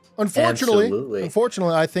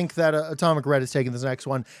 Unfortunately, I think that Atomic Red is taking this next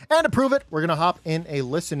one. And to prove it, we're going to hop in a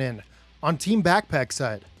listen-in on Team Backpack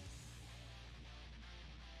side.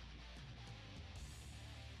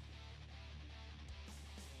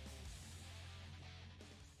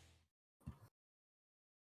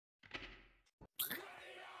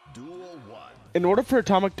 In order for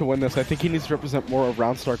Atomic to win this, I think he needs to represent more of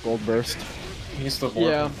Round Start Gold Burst. He needs to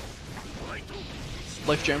yeah.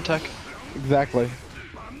 Life Jam Tech. Exactly.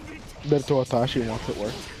 But to Watashi wants it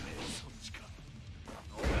worked.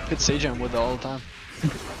 Hit Seijam with it all the time.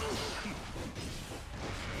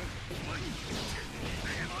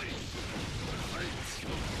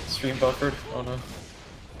 Stream buffered. Oh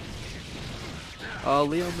no.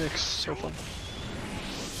 Leo mix. So fun.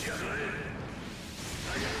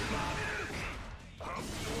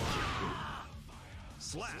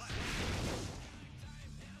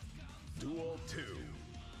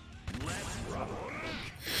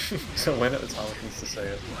 So when Atomic needs to say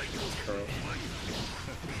it. True.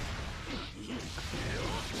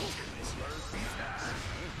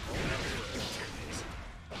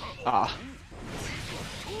 Ah.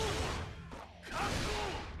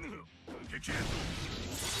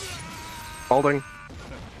 Holding.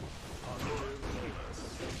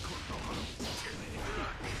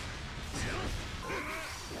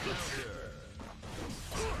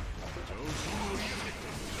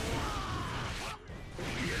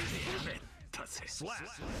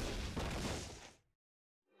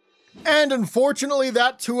 And unfortunately,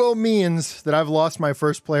 that 2-0 means that I've lost my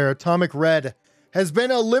first player. Atomic Red has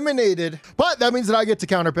been eliminated, but that means that I get to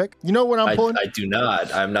counterpick. You know what I'm pulling? I do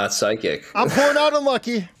not. I'm not psychic. I'm pulling out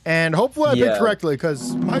unlucky, and hopefully I pick correctly,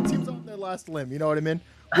 because my team's on their last limb. You know what I mean?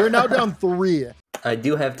 We're now down 3. I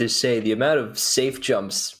do have to say, the amount of safe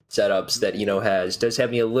jumps setups that has does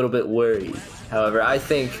have me a little bit worried. However, I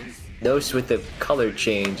think Nos with the color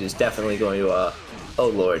change is definitely going to, oh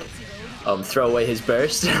lord, throw away his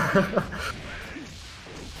burst.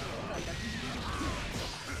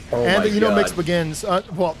 Oh and the God. mix begins.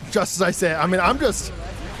 Well, just as I say, I mean, I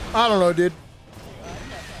don't know, dude.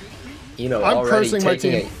 I'm already cursing my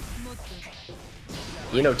team.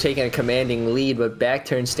 Taking a commanding lead, but back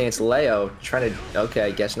turn stance Leo trying to. Okay,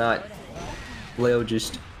 I guess not. Leo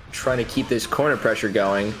just trying to keep this corner pressure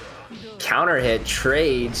going. Counter hit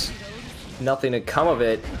trades, nothing to come of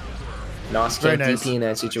it. Nos can't DP in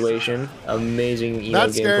that situation. Amazing.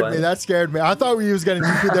 That scared me. That scared me. I thought he was getting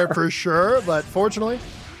DP there for sure, but fortunately,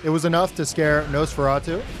 it was enough to scare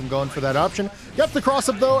Nosferatu from going for that option. Gets the cross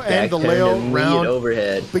up though, and the Leo round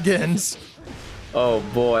overhead begins. Oh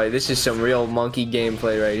boy, this is some real monkey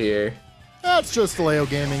gameplay right here. That's just Leo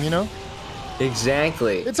gaming,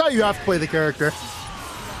 Exactly. It's how you have to play the character.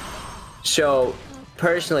 So,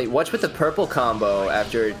 personally, what's with the purple combo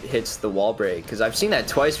after it hits the wall break? Because I've seen that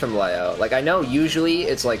twice from Leo. Like, I know usually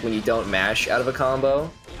it's like when you don't mash out of a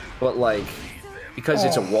combo, but like, because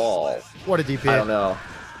it's a wall. What a DP. I don't know.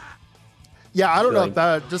 Yeah, I don't know if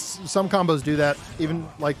that, just some combos do that. Even,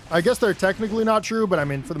 like, I guess they're technically not true, but I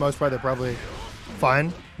mean, for the most part, they're probably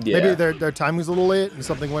fine. Yeah. Maybe their timing's a little late and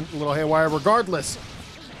something went a little haywire. Regardless,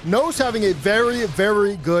 Nose having a very,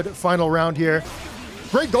 very good final round here.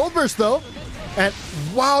 Great gold burst, though. And,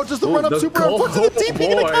 wow, just the run-up super unfortunate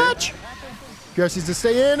DP to catch. PRC's to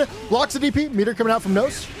stay in. Blocks the DP. Meter coming out from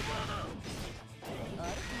Nose.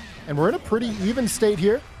 And we're in a pretty even state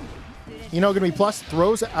here. Eno gonna be plus,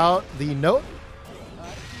 throws out the note.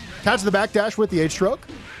 Catches the backdash with the H-stroke.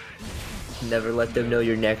 Never let them know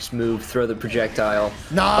your next move. Throw the projectile.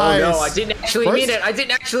 Nice. Oh no, I didn't actually mean it. I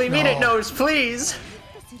didn't actually mean it, Nose, please.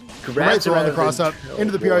 Grabs around the cross up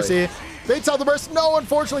into the PRC. Baits out the burst. No,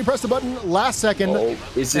 unfortunately, pressed the button last second. Oh,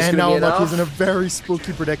 is this and now gonna be Lucky's enough? in a very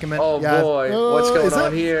spooky predicament. Oh boy, what's going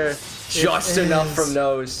on here? Just enough is. from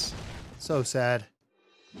Nose. So sad.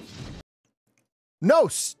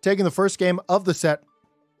 Nose taking the first game of the set.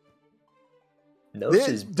 Nose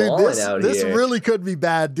is balling out this here. really could be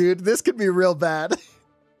bad, dude. This could be real bad.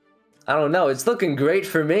 I don't know. It's looking great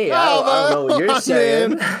for me. I don't know what you're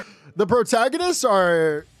saying. The protagonists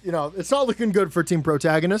are, you know, it's not looking good for Team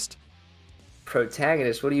Protagonist.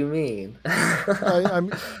 Protagonist? What do you mean?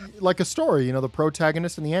 I'm like a story, you know, the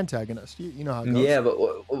protagonist and the antagonist. You know how it goes. Yeah, but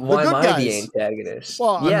why am I the antagonist?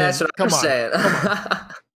 Well, I mean, that's what I'm saying.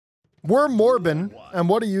 We're Morbin, and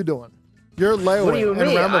what are you doing? You're Leo. What do you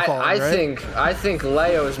mean? I think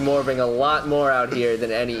Leo is morbing a lot more out here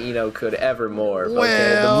than any Eno could ever morb. Well,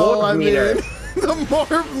 okay? The morb meter. The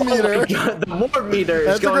morb meter. Oh my God, the morb meter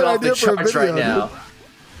is going off the charts right now.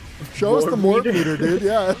 Show us the morb meter, dude.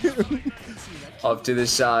 Yeah. Up to the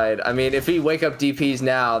side. I mean, if he wake up DPs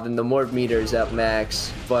now, then the morb meter is at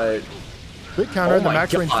max. But big counter in the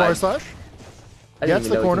max range far slash. I didn't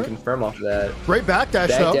even know he can confirm off of that. Great backdash,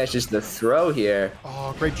 though. Backdash is the throw here.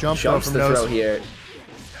 Oh, great jump, Jumps from the Nose. throw here.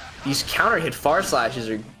 These counter hit far slashes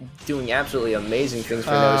are doing absolutely amazing things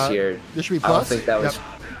for Nose here. This should be plus. I don't think that was...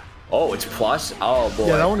 Oh, it's plus? Oh, boy.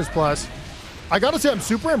 Yeah, that one is plus. I gotta say, I'm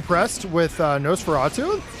super impressed with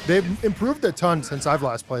Nosferatu. They've improved a ton since I've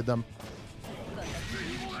last played them.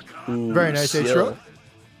 Ooh, very nice H-stroke.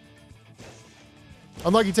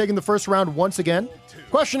 Unlucky taking the first round once again.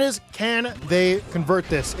 Question is, can they convert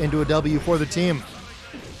this into a W for the team?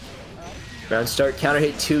 Round start, counter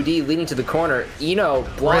hit 2D, leading to the corner. Eno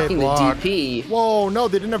blocking the DP. Whoa, no,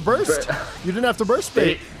 they didn't have burst. You didn't have to burst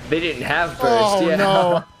bait. They didn't have burst, oh,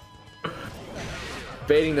 no.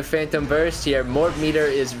 Baiting the Phantom Burst here. Morb meter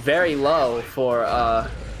is very low for,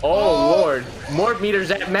 Lord. Morb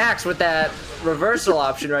meter's at max with that reversal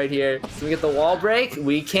option right here. Can we get the wall break?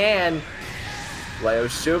 We can. Leo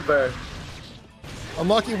super.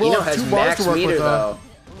 Unlucky, Will have 2 bars to work with, though.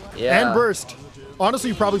 Yeah. And burst. Honestly,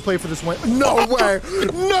 you probably play for this win. No way!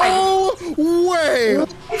 No way!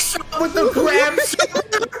 With the grabs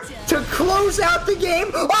to close out the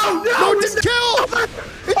game. Oh no! No, it didn't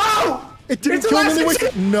kill! Oh! It didn't kill him anyway.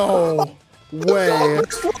 No way!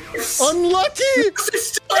 Unlucky! He's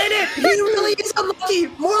still in it. He really is unlucky.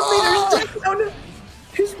 Morb meter's down.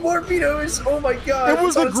 His morb meter is, oh my God. It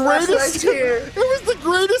was the greatest. It was the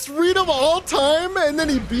greatest read of all time, and then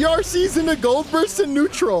he BRCs into gold burst in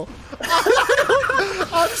neutral.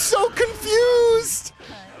 I'm so confused.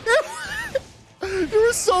 It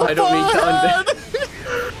was so I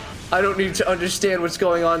don't need to understand what's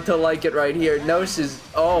going on to like it right here. Nose is,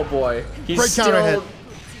 oh boy. He's great counter hit.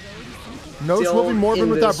 Nose will be Morbin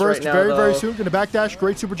with that burst right now, very soon. Gonna backdash,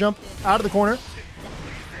 great super jump out of the corner.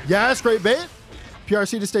 Yes, great bait.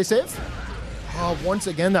 PRC to stay safe. Oh, once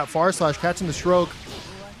again, that far slash catching the stroke.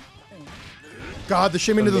 God, the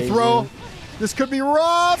shimmy to the throw. This could be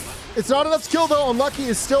rough. It's not enough to kill, though. Unlucky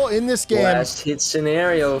is still in this game. Last hit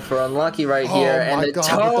scenario for Unlucky right here. Oh, my and God,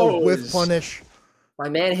 toes. with the whiff punish. My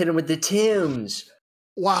man hit him with the Tims.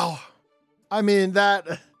 Wow. I mean, that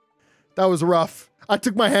was rough. I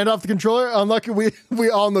took my hand off the controller. Unlucky, we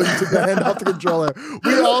all know you took the hand off the controller.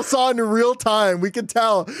 We all saw it in real time. We could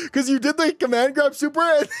tell. Because you did the command grab super,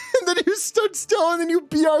 and then you stood still, and then you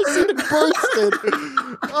BRC'd and bursted.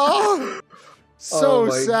 Oh, so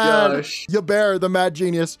sad. Gosh. Yabear, the mad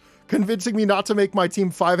genius, convincing me not to make my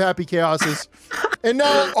team 5 happy chaoses. And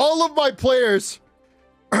now all of my players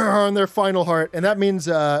are on their final heart, and that means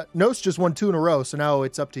Nose just won 2 in a row, so now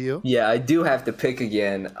it's up to you. Yeah, I do have to pick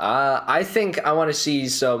again. I think I want to see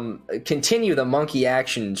continue the monkey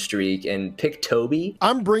action streak and pick Toby.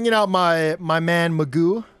 I'm bringing out my man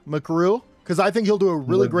McRoo, because I think he'll do a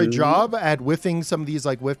really great job at whiffing some of these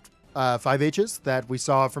like whiffed 5Hs that we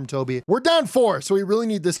saw from Toby. We're down 4, so we really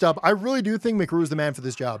need this dub. I really do think McRoo is the man for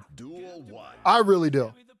this job. I really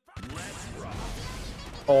do.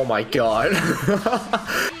 Oh my god.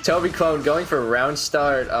 Toby clone going for round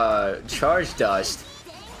start charge dust.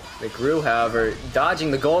 McRoo, however,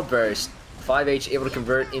 dodging the gold burst. 5H able to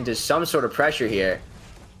convert into some sort of pressure here.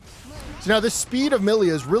 So now the speed of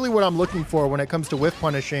Millia is really what I'm looking for when it comes to whiff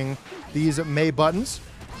punishing these Mei buttons.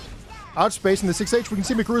 Outspacing the 6H, we can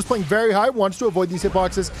see McRoo is playing very high, wants to avoid these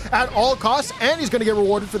hitboxes at all costs, and he's going to get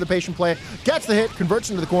rewarded for the patient play. Gets the hit, converts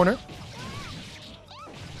into the corner.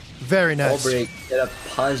 Very nice. Break, get a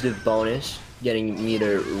positive bonus, getting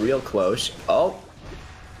meter real close. Oh,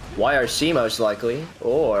 YRC most likely,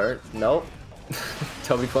 or nope.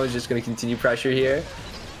 Toby Clone's just going to continue pressure here.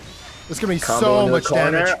 There's going to be Combo so into much the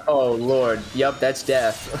corner. damage. Oh lord, yep, that's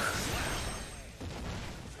death.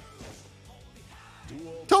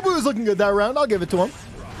 Toby was looking good that round. I'll give it to him.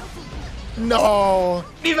 No.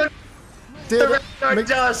 Even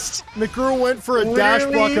dust. McRoo went for a dash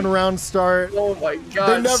block and round start. Oh my god.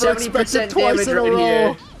 They never expected twice in a row.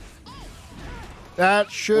 Here.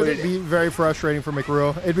 That should be very frustrating for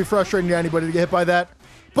McRoo. It'd be frustrating to anybody to get hit by that.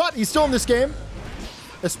 But he's still in this game,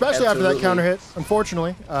 especially after that counter hit.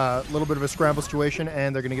 Unfortunately, a little bit of a scramble situation,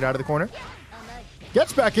 and they're going to get out of the corner.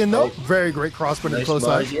 Gets back in, though. Very great crossbar to the close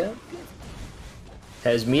side.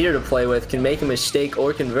 Has meter to play with, can make a mistake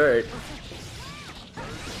or convert.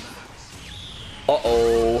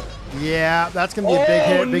 Uh-oh. Yeah, that's going to be a big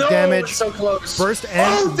hit, big damage. So close. Burst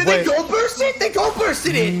and did they gold burst it? They gold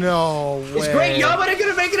bursted it. No way. Is Great Yamada going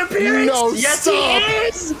to make an appearance? No, yes, stop. he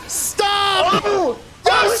is. Stop. Oh,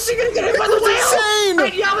 yes. Is he going to get hit by the whale? Insane.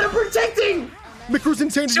 Great Yamada protecting. McRoo's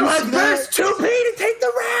insane. So has burst 2P to take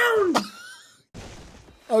the round.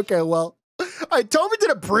 Okay, well. Toby did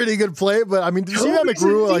a pretty good play, but I mean, did you see how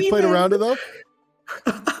McRoo played around it though?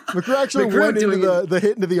 McRoo actually went into the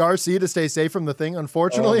hit into the RC to stay safe from the thing.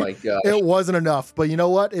 Unfortunately, it wasn't enough. But you know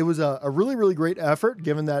what? It was a really, really great effort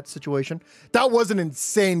given that situation. That was an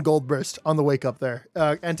insane gold burst on the wake up there.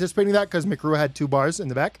 Anticipating that because McRoo had 2 bars in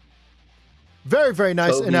the back. Very, very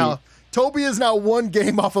nice. Toby. And now Toby is now 1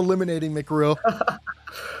 game off eliminating McRoo.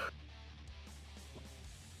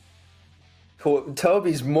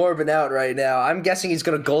 Toby's morbing out right now. I'm guessing he's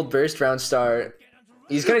going to gold burst round start.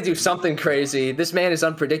 He's going to do something crazy. This man is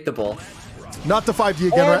unpredictable. Not the 5D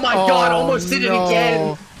again, right? Oh my god, almost did it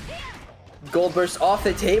again. Gold burst off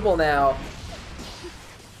the table now.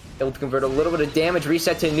 Able to convert a little bit of damage,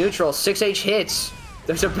 reset to neutral. 6H hits.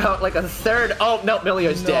 There's about like a third. Oh no,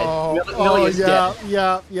 Millia's dead. Millia's dead.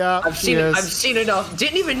 Yeah. I've seen enough.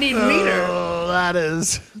 Didn't even need meter. That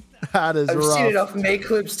is I've rough. seen enough May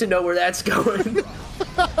clips to know where that's going.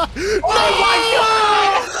 Oh my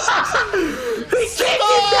god! He can't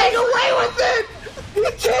keep getting away with it! He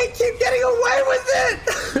can't keep getting away with it!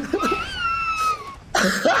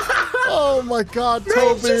 Oh my god,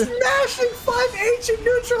 Toby. May's just mashing 5H in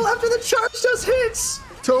neutral after the charge just hits!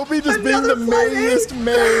 Toby just being the Mayest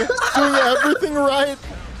May, doing everything right.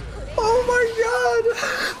 Oh my god!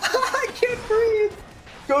 I can't breathe!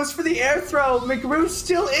 Goes for the air throw. McRoo's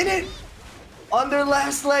still in it. On their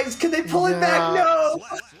last legs. Can they pull it back? No.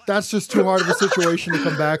 That's just too hard of a situation to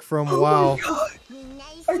come back from. Wow. Oh my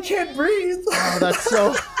god. I can't breathe. Oh,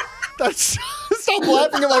 that's stop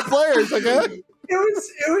laughing at my players, okay?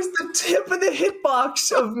 It was the tip of the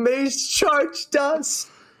hitbox of May's charge dust.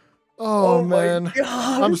 Oh man. My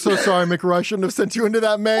god. I'm so sorry, McRoo. I shouldn't have sent you into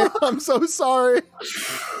that May. I'm so sorry.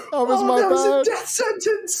 That was my bad. That was a death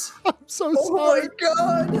sentence. I'm so sorry.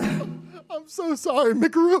 Oh my god. I'm so sorry,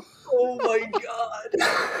 McRoo. Oh my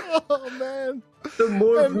god. Oh man. The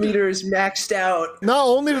morph meter is maxed out. Not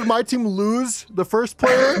only did my team lose the first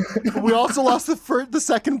player, we also lost the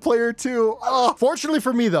second player too. Oh, fortunately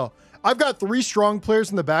for me though, I've got 3 strong players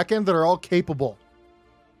in the back end that are all capable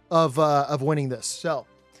of winning this. So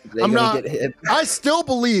I still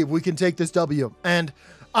believe we can take this W, and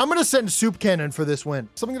I'm going to send soopcan in for this win.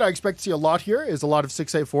 Something that I expect to see a lot here is a lot of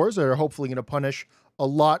 684s that are hopefully going to punish a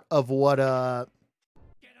lot of what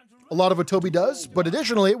Toby does. But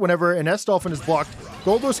additionally, whenever an S Dolphin is blocked,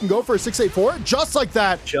 Goldlewis can go for a 684 just like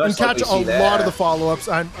that and catch a lot of the follow-ups.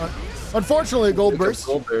 And unfortunately, a gold burst.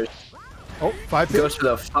 Oh, 5P. Goes for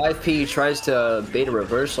the 5P, tries to bait a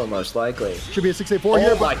reversal most likely. Should be a 684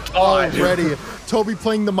 here. Oh my god. Already. Toby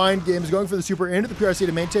playing the mind games, going for the super into the PRC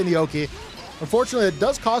to maintain the Oki. Unfortunately, it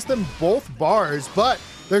does cost them both bars, but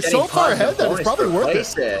they're so far ahead that it's probably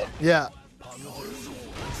worth it. Yeah.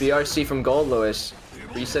 BRC from Goldlewis.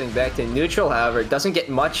 Resetting back to neutral, however, doesn't get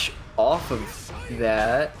much off of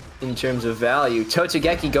that in terms of value.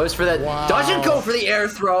 Totsugeki goes for that. Wow. Doesn't go for the air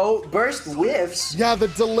throw. Burst whiffs. Yeah, the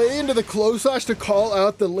delay into the close slash to call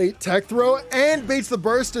out the late tech throw and baits the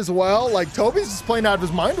burst as well. Like, Toby's just playing out of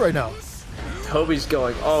his mind right now. Toby's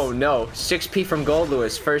going, oh no, 6P from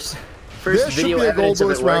Goldlewis. First This should video be a evidence of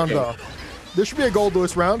it Goldlewis round, working. though. This should be a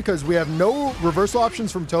Goldlewis round because we have no reversal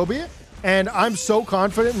options from Toby, and I'm so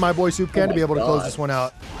confident in my boy soopcan to be able to close this one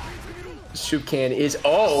out. soopcan is,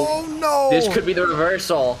 oh no! This could be the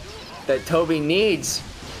reversal that Toby needs.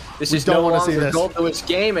 This is no longer Goldlewis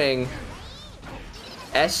gaming.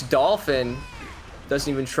 S Dolphin doesn't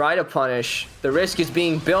even try to punish. The risk is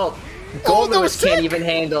being built. Goldlewis can't even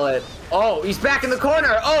handle it. Oh, he's back in the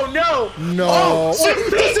corner. Oh no! No! Oh,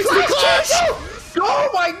 6P clash! Oh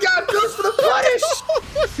my God! Goes for the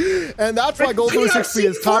punish. And that's why Goldlewis 6P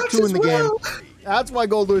is top 2 in the game. That's why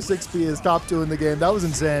Goldlewis 6P is top 2 in the game. That was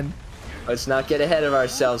insane. Let's not get ahead of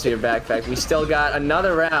ourselves here, backpack. We still got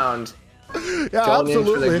another round. Yeah, going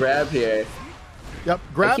absolutely. in for the grab here. Yep,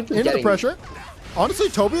 grab into the pressure. Honestly,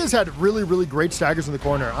 Toby has had really, really great staggers in the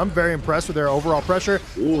corner. I'm very impressed with their overall pressure.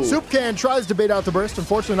 soopcan tries to bait out the burst.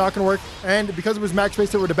 Unfortunately, not going to work. And because of his max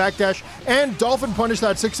space over to backdash, and Dolphin punished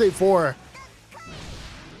that 684.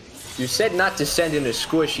 You said not to send in a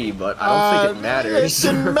squishy, but I don't think it matters. It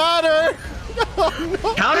didn't matter. Oh,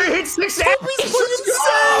 no. Counter hit 6-8.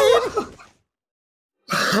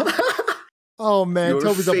 Oh man, Your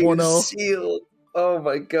Toby's up 1-0. Sealed. Oh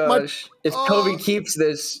my gosh. If Toby keeps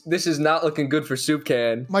this is not looking good for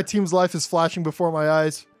soopcan. My team's life is flashing before my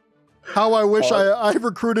eyes. How I wish I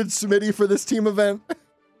recruited Smitty for this team event.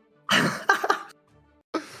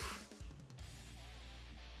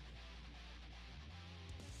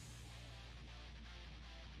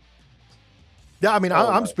 Yeah, I mean,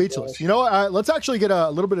 I'm speechless. You know what? Let's actually get a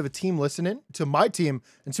little bit of a team listening to my team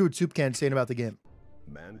and see what soopcan's saying about the game.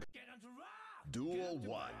 Man. Duel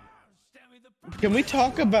 1. Can we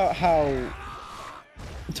talk about how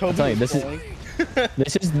Toby it's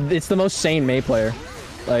the most sane May player.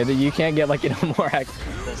 Like you can't get like more active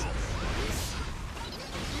than this.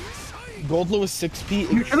 Goldlewis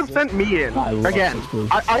 6P. You should have sent me in again.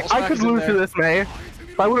 I could lose to this May,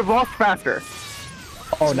 but I would have lost faster.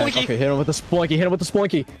 Oh, nice. Okay, hit him with the splinky. Hit him with the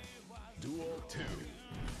splinky.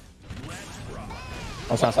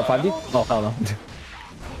 Oh, it's not 5D? Oh, hell no.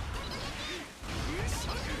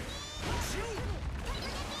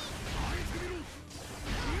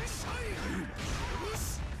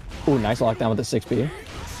 Ooh, nice lockdown with the 6P.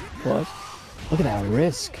 What? Look at that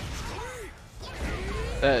risk.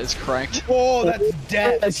 That is cranked. Oh, that's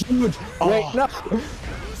dead. That's huge. Wait, no.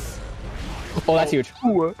 Oh, that's huge.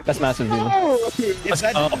 That's massive, dude. Oh, is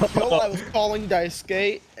that Bill I was calling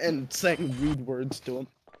Daisuke and saying rude words to him?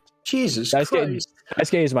 Jesus Christ.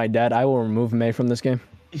 Daisuke is my dad. I will remove May from this game.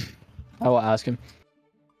 I will ask him.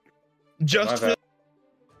 Just for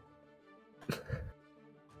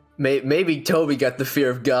Maybe Toby got the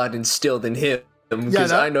fear of God instilled in him.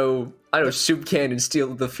 Because I know soopcan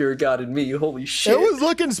instilled the fear of God in me. Holy shit. It was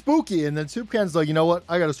looking spooky, and then soopcan's like, you know what?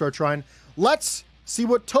 I got to start trying. Let's see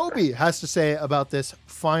what Toby has to say about this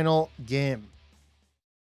final game.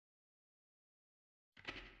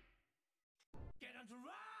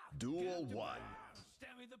 Duel 1.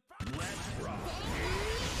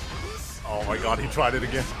 Oh my God, he tried it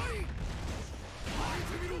again.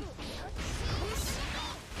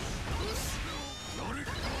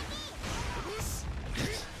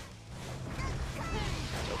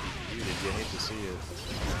 You hate to see it.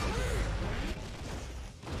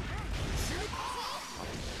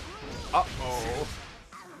 Uh-oh.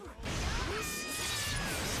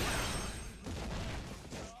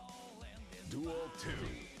 Duel 2.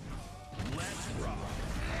 Let's rock.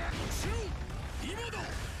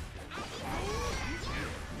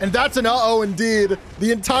 And that's an uh-oh indeed.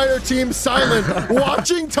 The entire team silent,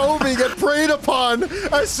 watching Toby get preyed upon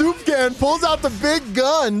as soopcan pulls out the big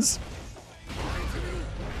guns.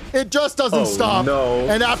 It just doesn't stop. No.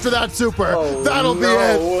 And after that super, that'll be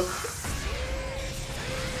it.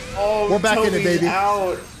 Oh, we're back Toby's in it, baby.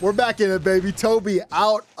 Out. We're back in it, baby. Toby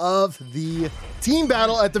out of the team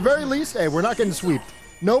battle. At the very least, hey, we're not getting sweeped.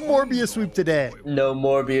 No Morbius sweep today. No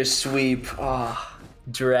Morbius sweep. Ah,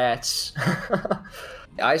 drats.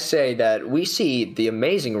 I say that we see the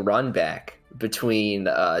amazing run back between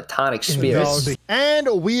Tonic Spirits.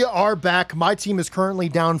 And we are back. My team is currently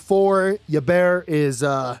down 4. Yabear is,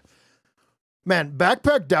 man,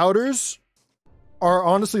 backpack doubters are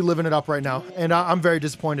honestly living it up right now. And I'm very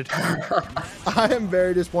disappointed. I am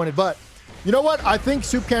very disappointed. But you know what? I think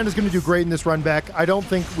soopcan is going to do great in this run back. I don't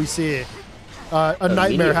think we see a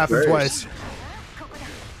nightmare happen twice.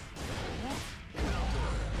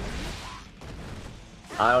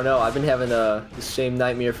 I don't know. I've been having the same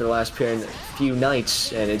nightmare for the last few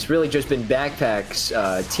nights, and it's really just been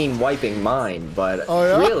backpacks team wiping mine. But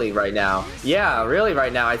really right now,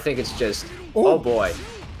 I think it's just, oh boy.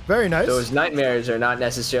 Very nice. Those nightmares are not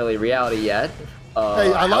necessarily reality yet.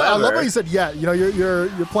 Hey, I love what you said. Yeah, you know, you're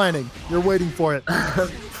planning. You're waiting for it.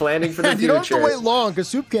 Planning for the and future. You don't have to wait long because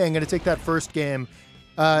soopcan going to take that first game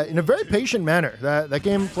in a very patient manner. That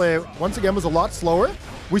gameplay once again was a lot slower.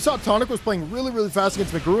 We saw Tonic was playing really, really fast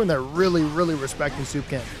against McRoo, and they're really, really respecting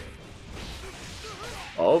soopcan.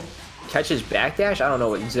 Oh, catches backdash? I don't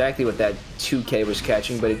know exactly what that 2K was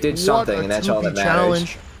catching, but it did something, and that's all that matters.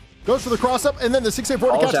 Challenge. Goes for the cross up, and then the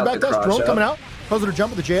 6A40 catches backdash. Drone coming out. Goes to the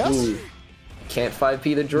jump with the JS. Ooh. Can't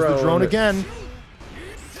 5P the drone. The drone again.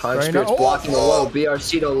 Tonic Spirit's blocking the low.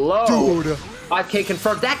 BRC to low. Dude. 5K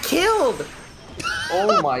confirmed. That killed!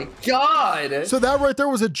 Oh my god! So that right there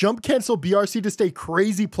was a jump cancel BRC to stay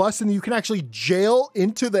crazy plus, and you can actually jail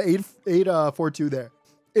into the 842 there.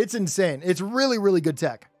 It's insane. It's really, really good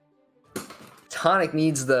tech. Tonic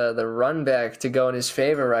needs the run back to go in his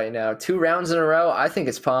favor right now. 2 rounds in a row, I think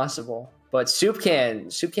it's possible. But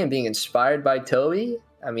soopcan being inspired by Toby,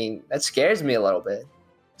 I mean, that scares me a little bit.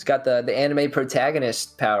 It's got the anime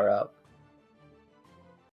protagonist power up.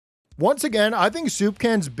 Once again, I think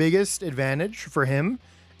soopcan's biggest advantage for him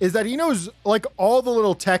is that he knows like all the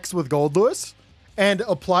little techs with Goldlewis and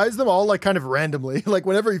applies them all like kind of randomly, like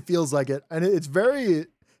whenever he feels like it. And it's very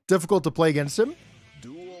difficult to play against him.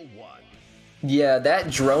 Yeah,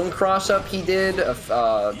 that drone cross-up he did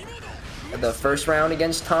the first round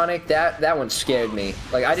against Tonic, that one scared me.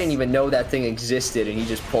 Like, I didn't even know that thing existed, and he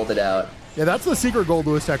just pulled it out. Yeah, that's the secret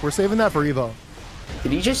Goldlewis tech. We're saving that for Evo.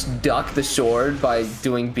 Did he just duck the sword by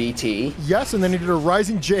doing BT? Yes, and then he did a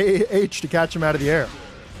rising JH to catch him out of the air.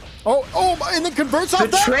 Oh, and then converts off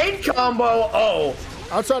that. The trade combo, oh.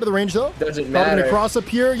 Outside of the range, though. Doesn't matter. Going to cross up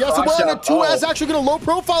here. Yes, it will. And a 2S actually going to low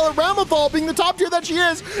profile at Ramethal, being the top tier that she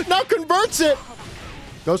is. Now converts it.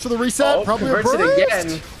 Goes for the reset. Probably converts a burst. It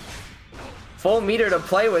again. Full meter to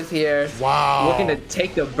play with here. Wow. Looking to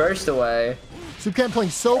take the burst away. soopcan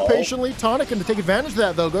playing so patiently. Tonic going to take advantage of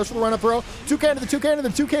that, though. Goes for the run-up throw. 2K to the 2K to the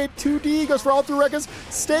 2K 2D. Goes for all 3 records.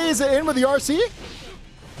 Stays in with the RC.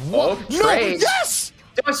 What? No, yes!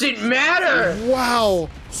 Doesn't matter. Wow.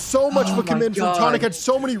 So much for commitment from Tonic. Had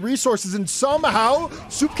so many resources, and somehow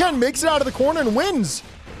soopcan makes it out of the corner and wins.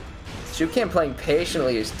 soopcan playing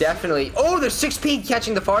patiently is definitely... Oh, the 6P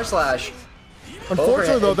catching the far slash.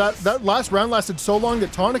 Unfortunately, though, that last round lasted so long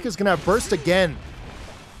that Tonic is going to have burst again.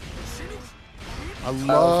 I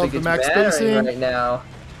love the max spacing right now.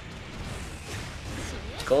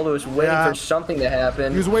 Goldlewis was waiting for something to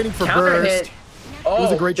happen. He was waiting for counter burst. Hit. Oh, it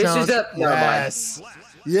was a great challenge. Yes.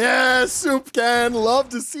 Yes, soopcan. Love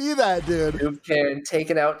to see that, dude. soopcan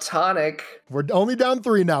taking out Tonic. We're only down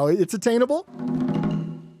 3 now. It's attainable.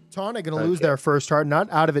 Tonic gonna lose their first heart.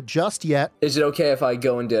 Not out of it just yet. Is it okay if I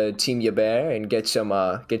go into Team Yaber and get some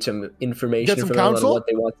information from them on what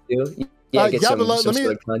they want to do? Yeah, get some sort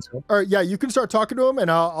of counsel. All right, yeah, you can start talking to him,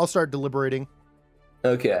 and I'll start deliberating.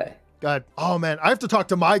 Okay. Go ahead. Oh man, I have to talk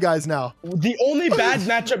to my guys now. The only bad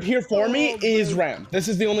matchup here for me is Ram. This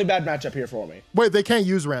is the only bad matchup here for me. Wait, they can't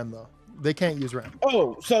use Ram though. They can't use Ram.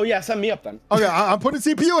 Oh, so yeah, send me up then. Okay, I'm putting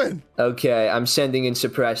CPU in. Okay, I'm sending in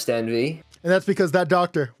Suppressed Envy. And that's because that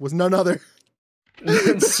doctor was none other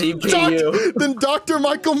CPU. Than Dr.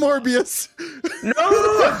 Michael Morbius. No!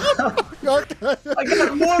 I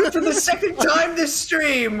got more for the second time this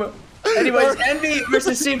stream. Anyways, Envy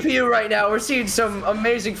versus CPU right now. We're seeing some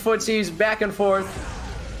amazing footsies back and forth.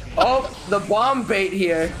 Oh, the bomb bait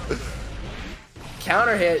here.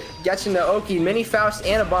 Counter hit, gets into Oki, mini Faust,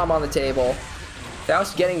 and a bomb on the table.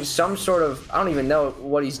 Faust getting some sort of, I don't even know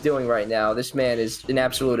what he's doing right now. This man is an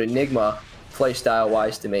absolute enigma,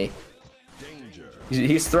 playstyle-wise to me.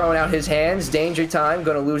 He's throwing out his hands, danger time,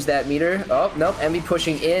 gonna lose that meter. Oh, nope, Envy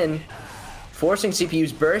pushing in, forcing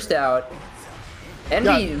CPU's burst out.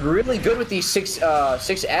 Envy really good with these six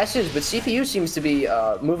S's, but CPU seems to be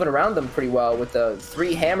moving around them pretty well with the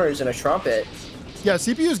 3 hammers and a trumpet. Yeah,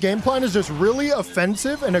 CPU's game plan is just really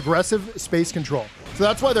offensive and aggressive space control. So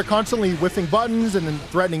that's why they're constantly whiffing buttons and then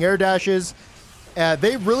threatening air dashes.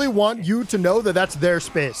 They really want you to know that that's their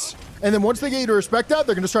space. And then once they get you to respect that,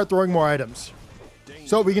 they're going to start throwing more items.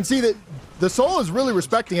 So we can see that the Soul is really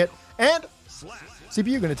respecting it, and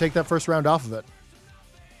CPU going to take that first round off of it.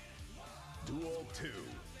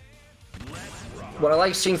 What I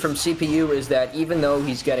like seeing from CPU is that even though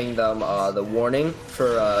he's getting them the warning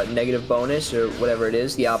for negative bonus or whatever it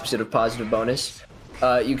is, the opposite of positive bonus,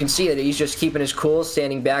 you can see that he's just keeping his cool,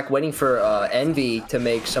 standing back, waiting for Envy to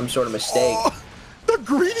make some sort of mistake. Oh, the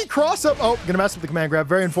greedy cross-up. Oh, going to mess up the command grab.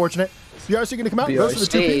 Very unfortunate. BRC going to come out. Goes for the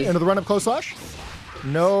 2P into the run-up close slash.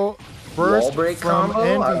 No burst from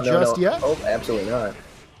Envy just yet. Oh, absolutely not.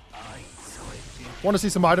 Want to see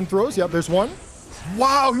some item throws? Yep, there's one.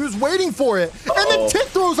 Wow, he was waiting for it. And then Tick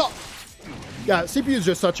throws up. Yeah, CPU is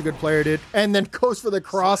just such a good player, dude. And then goes for the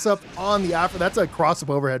cross-up on the after. That's a cross-up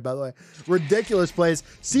overhead, by the way. Ridiculous plays.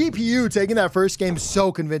 CPU taking that first game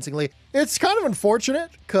so convincingly. It's kind of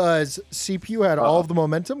unfortunate because CPU had all of the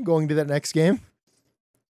momentum going to that next game.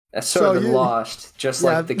 That's sort of lost, just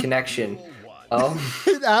like the connection.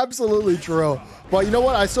 Absolutely true. But you know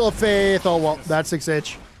what? I still have faith. Oh, well, that's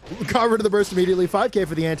 6H. Got rid of the burst immediately. 5K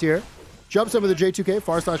for the anti-air. Jumps over the J2K.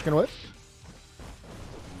 Far slash gonna whip.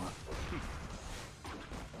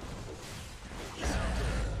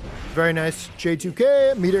 Very nice.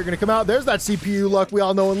 J2K. Meteor going to come out. There's that CPU luck we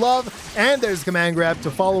all know and love. And there's the command grab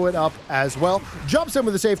to follow it up as well. Jumps in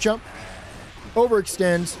with a safe jump.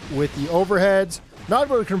 Overextends with the overheads. Not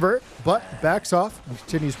able to convert, but backs off and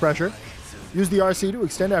continues pressure. Use the RC to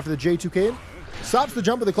extend after the J2K. Stops the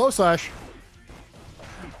jump with a close slash.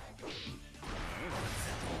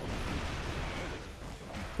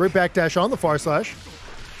 Great backdash on the far slash.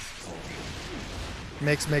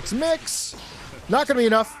 Mix, mix, mix. Not going to be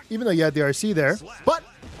enough, even though you had the RC there. But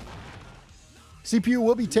CPU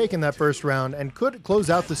will be taking that first round and could close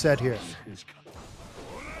out the set here.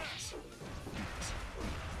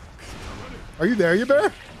 Are you there, you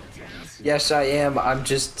bear? Yes, I am. I'm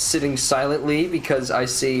just sitting silently because I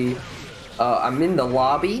see I'm in the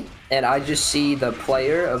lobby and I just see the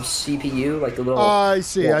player of CPU, like the little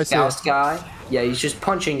Faust guy. Yeah, he's just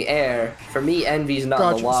punching air. For me, Envy's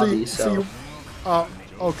not in the lobby, so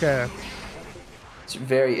okay. It's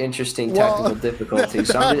very interesting technical difficulty.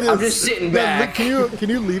 So I'm just sitting back. Can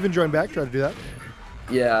you leave and join back? Try to do that.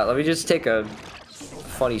 Yeah, let me just take a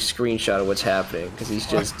funny screenshot of what's happening because he's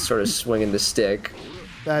just sort of swinging the stick.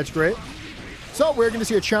 That's great. So we're going to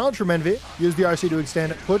see a challenge from Envy. Use the RC to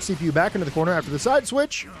extend, put CPU back into the corner after the side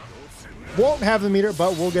switch. Won't have the meter,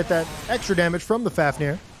 but we'll get that extra damage from the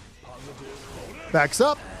Fafnir. Backs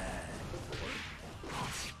up.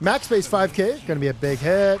 Max base 5K, going to be a big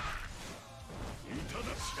hit.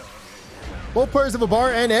 Both players have a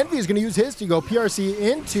bar, and Envy is going to use his to go PRC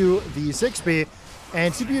into the 6B.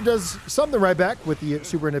 And CPU does something right back with the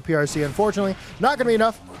super into PRC, unfortunately. Not going to be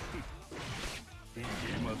enough.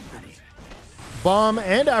 Bomb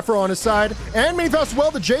and Afro on his side. And Minifaust,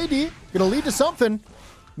 well, the JD. Going to lead to something.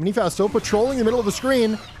 Minifaust still patrolling the middle of the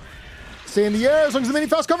screen. Stay in the air as long as the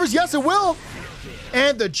Minifaust covers. Yes, it will.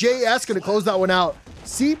 And the JS going to close that one out.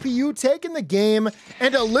 CPU taking the game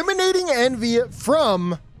and eliminating Envy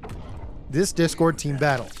from this Discord team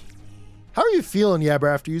battle. How are you feeling,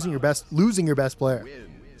 Yabber, after losing your best player?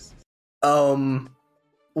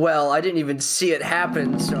 Well, I didn't even see it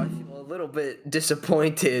happen, so I feel a little bit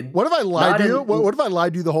disappointed. What if I lied to you? What if I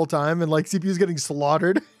lied to you the whole time and like CPU's getting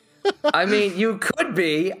slaughtered? I mean, you could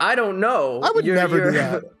be. I don't know. I would never do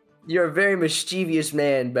that. You're a very mischievous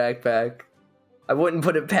man, Backpack. I wouldn't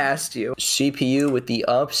put it past you. CPU with the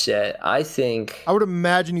upset, I think. I would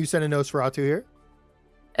imagine you sent a Nosferatu here.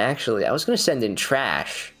 Actually, I was going to send in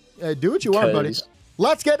trash. Do what you want, buddy.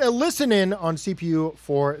 Let's get a listen in on CPU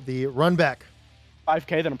for the run back.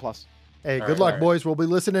 5K, then a plus. Hey, good luck, boys. We'll be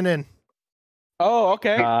listening in. Oh,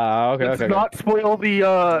 okay. Let's not spoil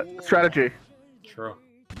the strategy. True.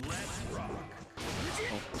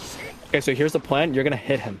 Okay, so here's the plan. You're gonna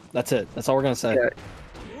hit him. That's it. That's all we're gonna say. Yeah.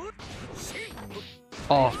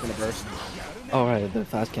 Oh, it's gonna burst. Oh, right. The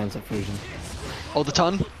fast cans of fusion. Oh, the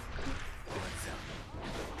ton.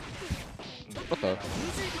 What the?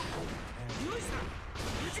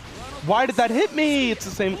 Why did that hit me? It's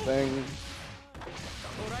the same thing.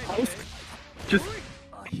 Just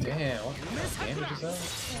Damn, what kind of damage is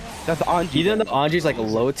that? that's Anji. Even though Anji's like a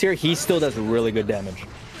low tier, he still does really good damage.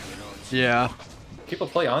 Yeah. People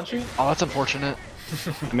play Anji? Oh, that's unfortunate.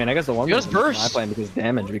 I mean, I guess the one You just burst. I play him because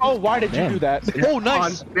damage. Because, Oh, why did you do that? Oh,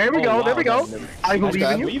 nice. There we go. wow, There we go. man. I believe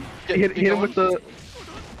in you. Hit him with the.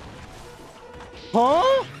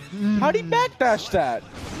 Huh? How'd he backdash that?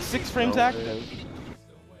 6 frames active.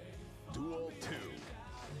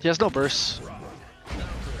 He has no bursts.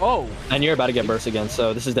 Oh. and you're about to get burst again,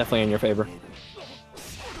 so this is definitely in your favor.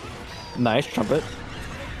 Nice trumpet.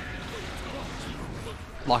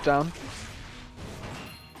 Lockdown.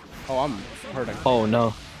 Oh, I'm hurting. Oh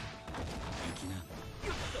no.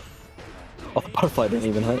 Oh, the butterfly didn't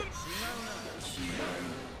even hit.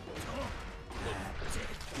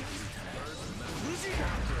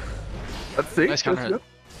 Let's see. Nice counter hit.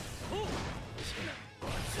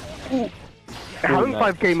 Ooh. Having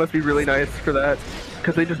 5K must be really nice for that,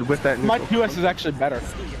 because they just whip that. My QS is actually better.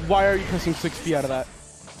 Why are you pressing 6P out of that?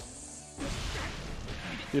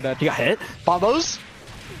 Dude, that You got hit? Bombos?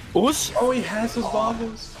 Ooze? Oh, he has those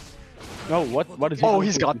bombos. No, what What is he? Oh,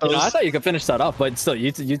 he's got those. You know, I thought you could finish that off, but still,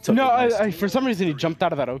 you took No, it. Nice. I for some reason he jumped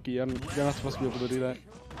out of that Oki. You're not supposed to be able to do that.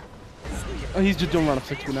 Oh, he's just doing run up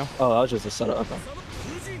 60 now. Oh, that was just a setup. Okay.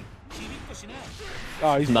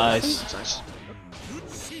 Oh, he's nice. Nice.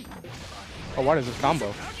 Oh, what is this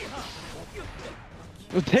combo?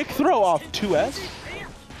 Take throw off 2S?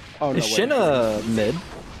 Oh, no, Is Shin mid?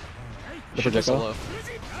 The Shin is projectile? low.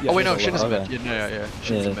 Yeah, Oh wait, no, okay. Shin is mid. Okay. Yeah.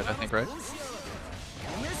 Shin's Yeah. mid, I think, right?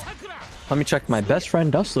 Let me check my best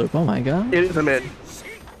friend Dust Loop. Oh my god. It is a mid.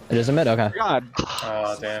 It is a mid, okay. God.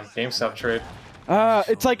 Oh, damn. GameStop trade.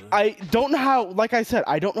 It's like, I don't know how, like I said,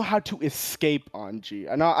 I don't know how to escape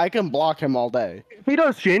Anji. I know I can block him all day. If he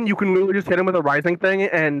does Shin, you can literally just hit him with a rising thing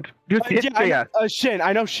and just hit JS. Shin,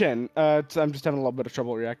 I know Shin. I'm just having a little bit of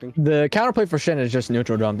trouble reacting. The counterplay for Shin is just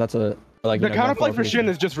neutral jump. That's a like. The counterplay for Shin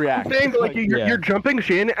is just react. Saying, like, you're jumping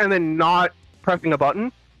Shin and then not pressing a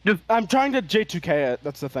button. Just I'm trying to J2K it.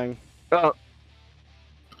 That's the thing.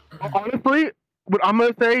 Honestly, what I'm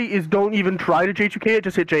gonna say is don't even try to J2K it.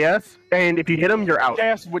 Just hit JS, and if you hit him, you're out.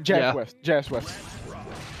 JS with JS West. JS West.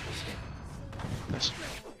 Nice.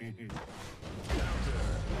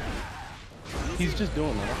 He's just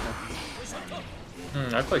doing that.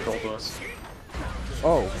 Okay. I play Goldlewis.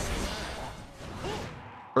 Oh.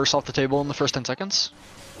 Burst off the table in the first 10 seconds.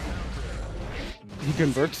 He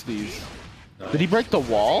converts these. Did he break the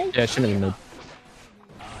wall? Yeah, Shin is mid.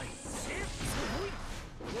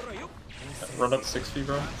 Run up 6 feet,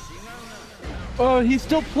 bro. Oh, he's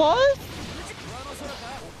still plus?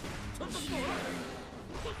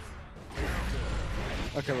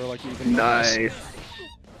 Okay, we're like even. Nice.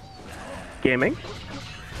 Gaming.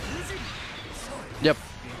 Yep.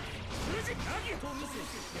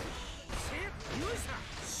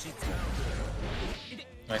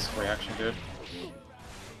 Nice reaction, dude.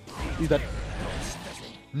 He's dead.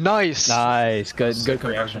 Nice. Nice. Good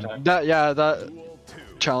reaction conversion. time. That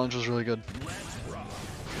challenge was really good.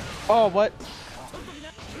 Oh, what?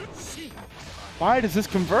 Why does this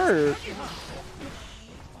convert?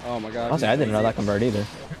 Oh my god. Honestly, I didn't know that convert either.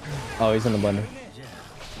 Oh, he's in the blender.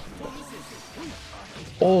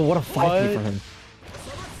 Oh, what a 5P from him.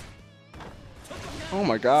 Oh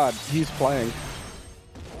my god, he's playing.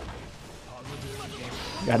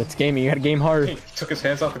 It's gaming. You gotta game hard. He took his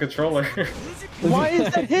hands off the controller. Why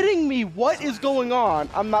is that hitting me? What is going on?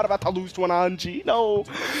 I'm not about to lose to an Anji. No.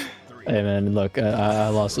 Hey man, look, I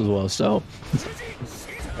lost as well, so.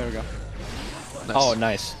 There we go. Nice. Oh,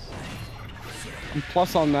 nice. And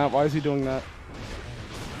plus on that, why is he doing that?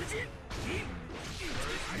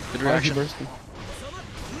 Good Why is he reaction. bursting?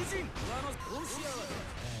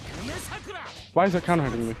 Why is that counter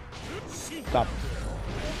hitting me? Stop.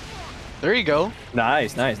 There you go.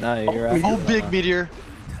 Nice. You're right. Oh, big meteor.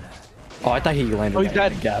 Oh, I thought he landed. Oh, he's that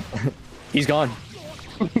dead. Gap. He's gone.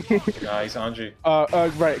 Nice, Anji.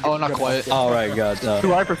 Right. Oh, not quite. All right, God.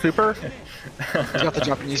 Do I for super? He's got the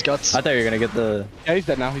Japanese guts. I thought you were gonna get the. Yeah, he's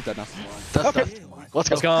dead now. He's dead now. That's Okay. that. Let's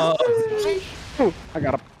go. Let's go. I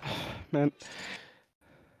got him. Man.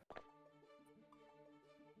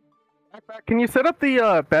 Can you set up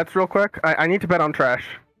the bets real quick? I need to bet on trash.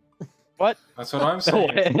 What? That's what I'm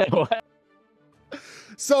saying. What?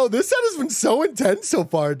 So this set has been so intense so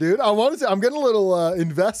far, dude. I'm getting a little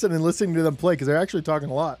invested in listening to them play because they're actually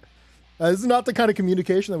talking a lot. This is not the kind of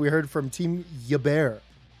communication that we heard from Team Yabear.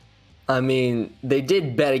 I mean, they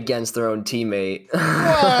did bet against their own teammate.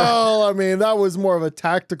 Well, I mean, that was more of a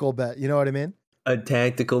tactical bet. You know what I mean? A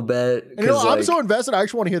tactical bet. And, you know, I'm so invested, I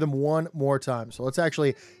actually want to hear them one more time. So let's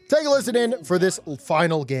actually take a listen in for this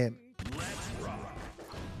final game.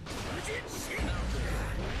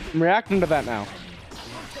 I'm reacting to that now.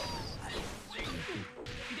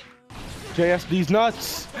 JSD's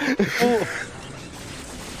nuts.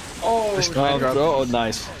 Oh,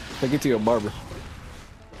 nice. Take it to your barber.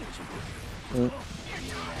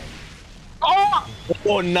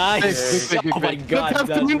 Oh, nice. Big, Oh my god, Let's have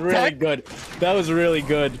that's some really tech. good. That was really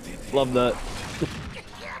good. Love that.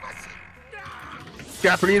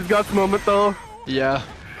 Japanese guts moment though. Yeah.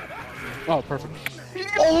 Oh, perfect.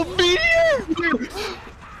 Oh, meteor!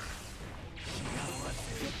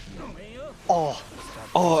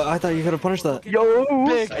 Oh, I thought you could have punished that. Yo,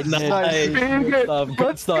 Big. Nice. Good stuff. Good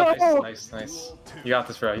Let's stuff. go. Nice. You got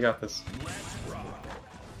this, bro. You got this.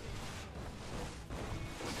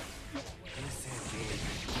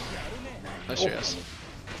 Nice yes.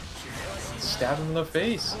 Stab him in the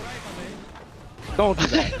face. Don't do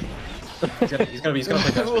that. He's gonna play desperate. He's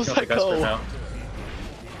gonna play desperate now.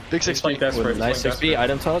 Big He's playing desperate. Nice He's playing 6B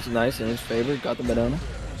item toss. Nice in his favor. Got the banana.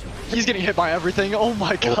 He's getting hit by everything. Oh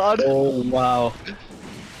my god. Oh, wow.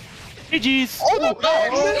 GG's. Oh my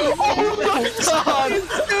god!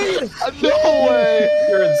 No way!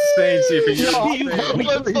 You're insane, CP.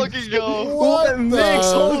 Let's fucking go. What Mix,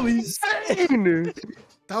 the? holy Insane.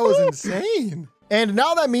 That was insane. And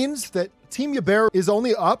now that means that Team Yubera is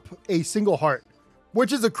only up a single heart,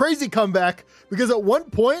 which is a crazy comeback because at one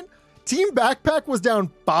point, Team Backpack was down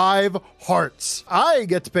 5 hearts. I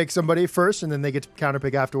get to pick somebody first and then they get to counter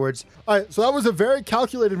pick afterwards. All right, so that was a very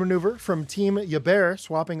calculated maneuver from Team Yubera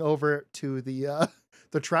swapping over to the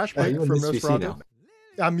trash pick from Nosferatu.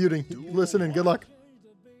 I'm muting. Listen and good luck.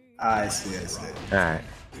 I see. All right.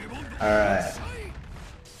 Alright.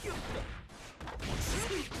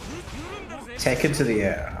 Take him to the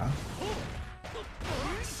air, huh?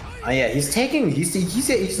 Oh yeah, he's doing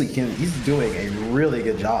a really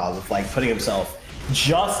good job of like putting himself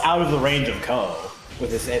just out of the range of Ko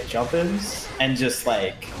with his jump-ins, and just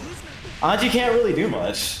like Anji can't really do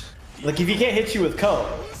much. Like if he can't hit you with Ko,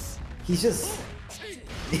 he's just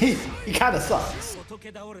he kind of sucks.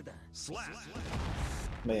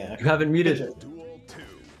 But yeah, You haven't muted.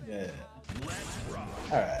 yeah.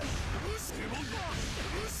 All right.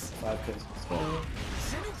 5 kills.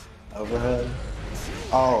 Overhead.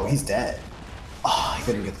 Oh, he's dead. Oh, he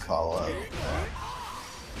couldn't get the call up.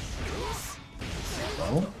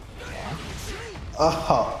 Oh.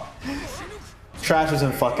 Oh. Trash was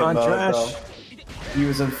in fucking mode, Trash. bro. He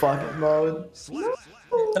was in fucking mode.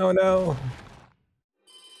 Oh no.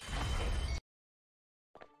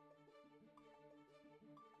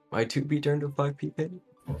 My 2B turned to 5P pin.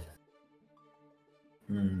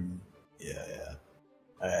 Yeah.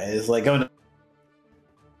 Alright, it's like going to.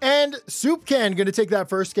 And soopcan going to take that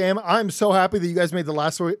first game. I'm so happy that you guys made the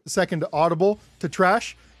last second audible to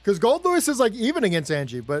Trash because Goldlewis is like even against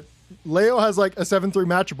Anji, but Leo has like a 7-3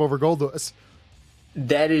 matchup over Goldlewis.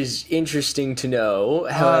 That is interesting to know.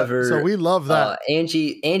 However, so we love that.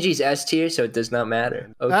 Angie's S tier, so it does not matter.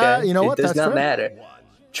 Okay, you know what? It does That's not fair. matter.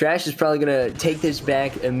 Trash is probably gonna take this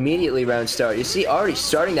back immediately round start. You see, already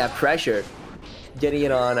starting that pressure, getting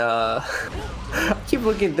it on. I keep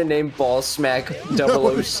looking at the name Ball Smack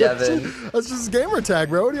 007. That's just his gamer tag,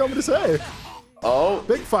 bro. What do you want me to say? Oh,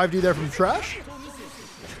 Big 5D there from Trash.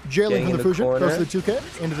 Jailing from the Fusion, goes to the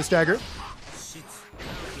 2K, into the stagger.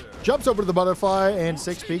 Jumps over to the butterfly, and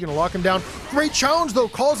 6P gonna lock him down. Great challenge though,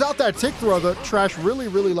 calls out that tick throw that Trash really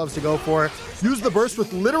loves to go for. Use the burst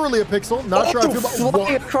with literally a pixel. Not sure how I feel about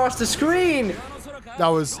flying across the screen. That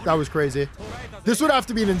was crazy. This would have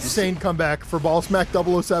to be an insane comeback for Ball Smack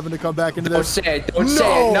 007 to come back into this. Don't say it. Don't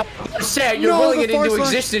say it. No, don't say it. You're willing it into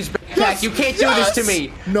existence, Backpack. Yes, You can't do this to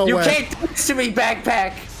me. No you way. can't do this to me,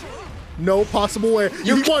 Backpack. No possible way.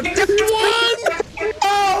 You He won. can't do this.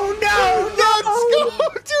 Oh no! Let's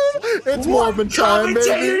go, dude. It's Morbin time, baby.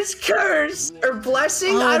 Commentator's curse or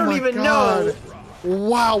blessing? Oh I don't my even God. know.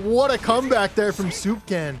 Wow, what a comeback there from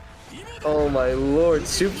soopcan. Oh my lord,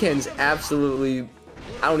 soopcan's absolutely.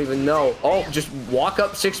 I don't even know. Oh, just walk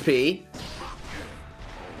up 6P.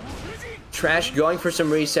 Trash going for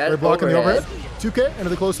some reset. They're blocking the overhead. 2K into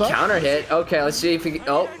the close side. Counter hit. Okay, let's see if we can.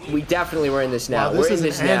 Oh, we definitely were in this now. Wow, this we're is in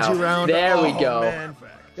this an now. Anji round. There we Oh, go. man.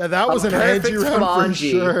 Yeah, that was an Perfect Anji from round for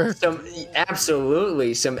Anji. sure.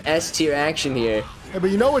 Absolutely, some S tier action here. Yeah, but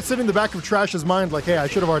you know what's sitting in the back of Trash's mind? Like, hey, I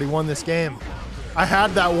should have already won this game. I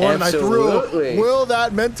had that one. Absolutely. I threw. Will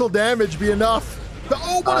that mental damage be enough?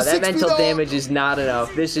 That mental damage is not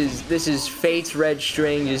enough. This is Fate's red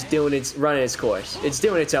string just running its course. It's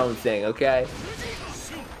doing its own thing, okay?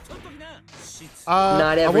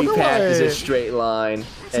 Not every path is a straight line.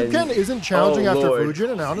 soopcan isn't challenging after Lord.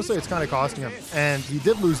 Fujin, and honestly, it's kind of costing him. And he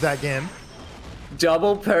did lose that game.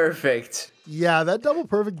 Double perfect. Yeah, that double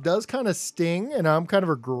perfect does kind of sting, and I'm kind of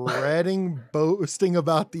regretting boasting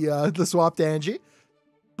about the swap to Anji.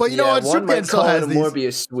 But you know what? One might soopcan still call it has a these.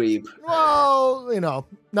 Morbius sweep. Well, you know,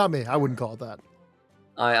 not me. I wouldn't call it that.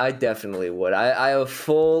 I definitely would. I have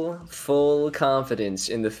full confidence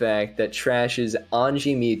in the fact that Trash's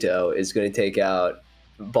Anji Mito is going to take out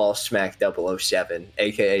Ball Smack 007,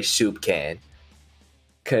 aka soopcan.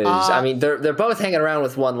 Because I mean, they're both hanging around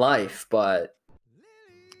with one life, but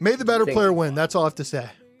may the better player win. That's all I have to say.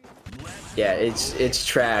 Yeah, it's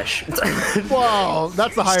Trash. Wow,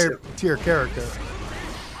 that's the higher tier character.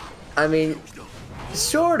 I mean,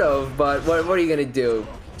 sort of, but what are you gonna do?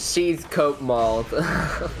 Seethe Coke Mall.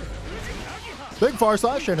 Big far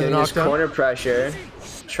slash into the Getting his knockdown. corner pressure.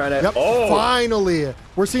 Trying to. Yep, Oh! finally.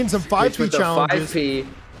 We're seeing some 5P With the challenges. 5P.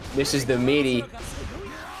 This is the meaty.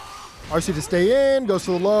 RC to stay in, goes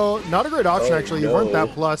to the low. Not a great option, Oh, actually. no. You weren't that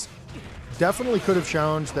plus. Definitely could have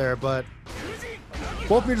challenged there, but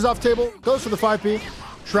both meters off the table. Goes for the 5P.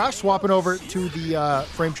 Trash swapping over to the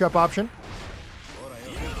frame trap option.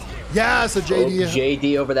 Yes, a JD. Oh,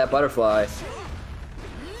 JD over that butterfly.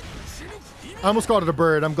 I almost called it a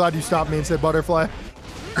bird. I'm glad you stopped me and said butterfly.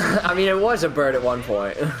 I mean, it was a bird at one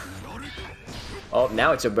point. Oh,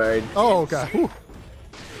 now it's a bird. Oh, okay. Whew.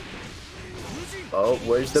 Oh,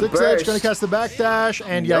 where's the 6 burst? edge, gonna cast the backdash,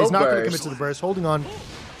 and yeah, No he's not gonna burst. commit to the burst. Holding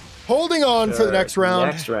on for the next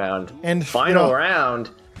round. Next round. And final round.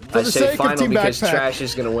 I the say sake of final Team because Backpack. Trash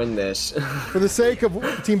is gonna win this. For the sake of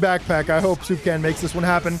Team Backpack, I hope soopcan makes this one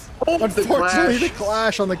happen. Oh, Unfortunately, the the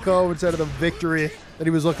clash on the Ko instead of the victory that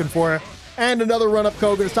he was looking for. And another run-up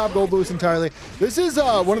Ko, gonna stop Goldlewis entirely. This is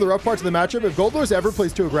one of the rough parts of the matchup. If Goldlewis ever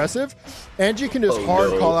plays too aggressive, Anji can just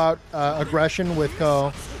hard call out aggression with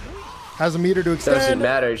Ko. Has a meter to extend. Doesn't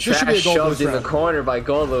matter. Trash shoved in the corner by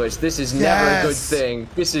Goldlewis. This is never a good thing.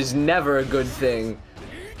 This is never a good thing.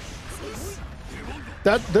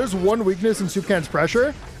 There's one weakness in soopcan's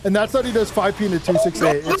pressure, and that's that he does 5p into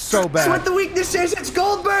 268. It's so bad. That's what the weakness is. It's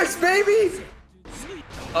Gold Burst, baby.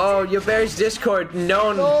 Oh, Yabear's Discord,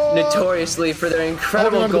 known notoriously for their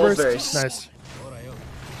incredible Gold Burst. Nice.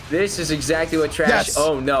 This is exactly what Trash. Yes.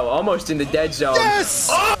 Oh no, almost in the dead zone. Yes.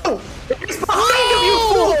 Oh, it's behind him, you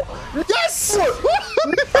fool. Yes!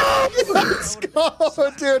 Let's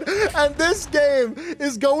go, dude. And this game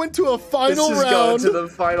is going to a final round. This is going to the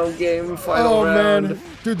final game, final round. Man.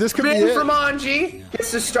 Dude, this could be Spin it. from Anji.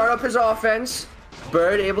 Gets to start up his offense.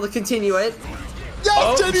 Bird able to continue it. Yes,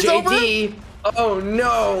 Oh, JD's JD. over. Oh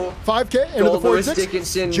no. 5K into the Goldlewis 46.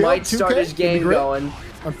 Dickinson Jail, might start 2K, his game would be great. going.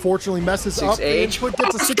 Unfortunately, messes up. 6H. Input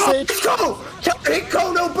gets a 6H. Let's go! Hit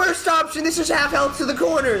Ko, no burst option. This is half health to the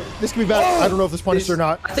corner. This could be bad. I don't know if this punished or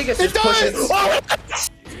not. I think it's It just pushing. does! Oh,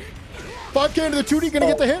 5K into the 2D, gonna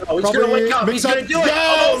get the hit. oh, he's gonna wake up. He's gonna do it.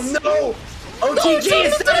 Yes! Oh no! OTG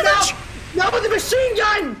is set up. No, the machine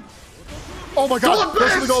gun. Oh my god. Gold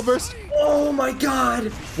Goes for the burst! gold burst. Oh my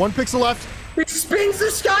god! 1 pixel left. It spins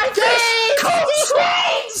the sky fish. Ko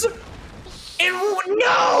trades. And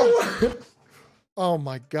no! Oh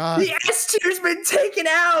my god. The S tier's been taken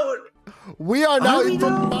out. We are now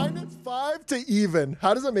from -5 to even.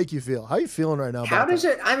 How does that make you feel? How are you feeling right now? How does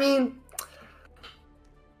it? I mean,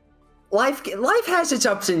 life has its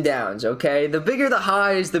ups and downs. Okay, the bigger the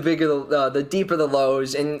highs, the bigger the deeper the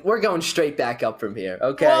lows, and we're going straight back up from here.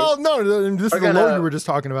 Okay. Well, no, this is the low you were just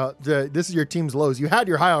talking about. This is your team's lows. You had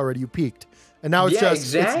your high already. You peaked. And now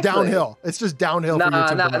it's it's downhill. It's just downhill for your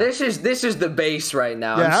team. Nah, this is the base right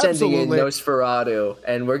now. Yeah, I'm sending absolutely. in Nosferatu,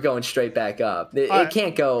 and we're going straight back up. It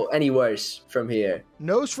can't go any worse from here.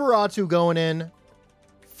 Nosferatu going in,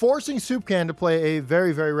 forcing soopcan to play a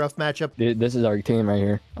very, very rough matchup. Dude, this is our team right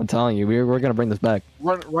here. I'm telling you, we're gonna bring this back.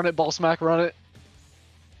 Run it, ball smack, run it.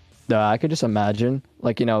 I could just imagine,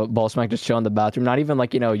 like, Ball Smack just chilling in the bathroom, not even,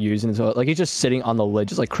 like, using his, like, he's just sitting on the lid,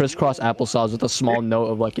 just, like, crisscross applesauce with a small note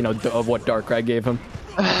of, like, of what Darkrai gave him.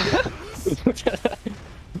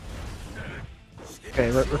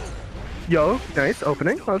 Okay, yo, nice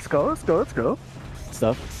opening. Let's go.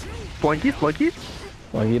 Stuff. Flunky. Well,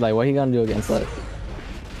 what he gonna do against that?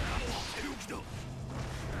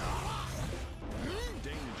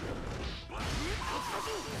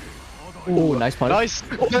 Ooh, nice punch. Nice.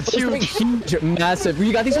 Oh, that's huge. Huge, massive.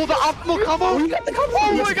 You got these. Oh, the optimal combo. You got the combo.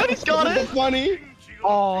 Oh my god, he's got it. Funny.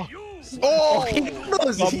 Oh.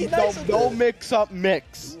 Don't mix up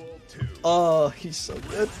mix. Oh, he's so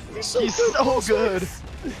good. He's so good.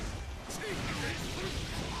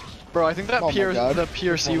 Bro, I think that the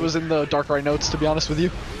PRC was in the Darkrai notes, to be honest with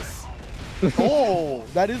you. Oh,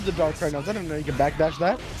 that is the Darkrai notes. I didn't know you could backdash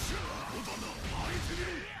that.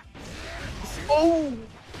 Oh.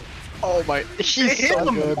 Oh my, he's so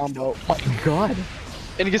good. Combo. Oh my god.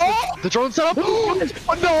 And he gets the drone set up.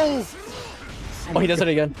 Oh no! Oh, he does it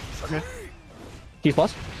again. Okay. He's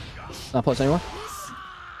plus? Not plus anymore?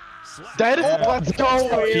 Dead? Let's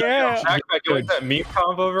go! Yeah. Like that meme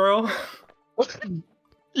combo, bro.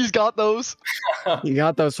 He's got those. You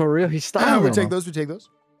got those for real. He's styling. We take those.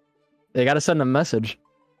 They gotta send a message.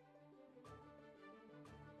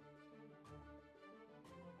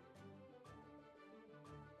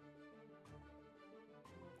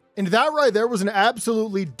 And that right there was an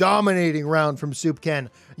absolutely dominating round from soopcan.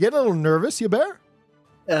 You get a little nervous, you bear?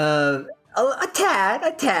 A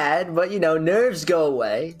tad, but nerves go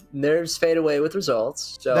away. Nerves fade away with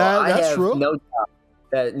results. So I have no doubt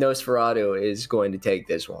that Nosferatu is going to take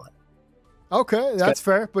this one. Okay, that's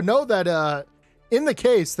fair. But know that in the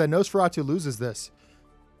case that Nosferatu loses this,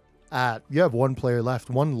 you have one player left,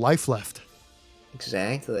 one life left.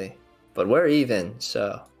 Exactly. But we're even,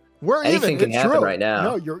 so anything can happen true. right now.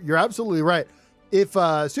 No, you're absolutely right. If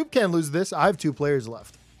soopcan loses this, I have 2 players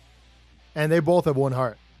left. And they both have 1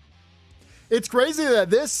 heart. It's crazy that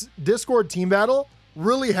this Discord team battle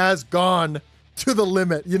really has gone to the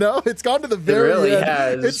limit, you know? It's gone to the very really end.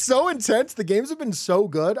 has. It's so intense. The games have been so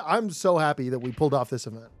good. I'm so happy that we pulled off this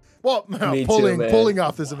event. Well, Me pulling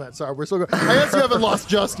off this event. Sorry, we're still going. I guess you haven't lost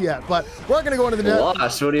just yet, but we're going to go into the net.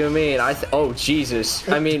 Lost? What do you mean? Oh, Jesus.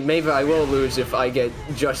 I mean, maybe I will lose if I get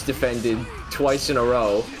just defended twice in a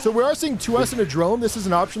row. So we are seeing 2S in a drone. This is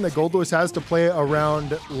an option that Goldlewis has to play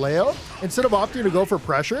around Leo. Instead of opting to go for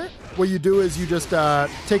pressure, what you do is you just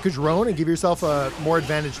take a drone and give yourself a more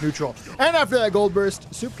advantaged neutral. And after that gold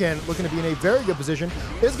burst, soopcan, looking to be in a very good position,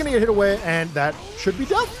 is going to get hit away, and that should be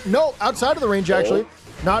death. No, outside of the range, actually.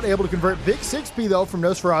 Not able to convert. Big 6P, though, from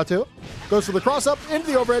Nosferatu. Goes for the cross-up into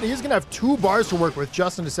the overhead. He's going to have 2 bars to work with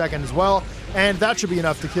just in a second as well, and that should be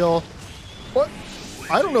enough to kill. What?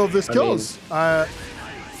 I don't know if this kills. Yeah,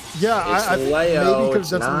 I maybe could have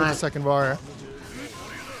done something with the second bar.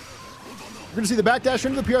 We're going to see the backdash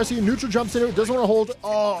into the PRC. Neutral jumps into it. Doesn't want to hold.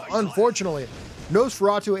 Oh, unfortunately.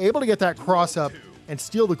 Nosferatu able to get that cross-up and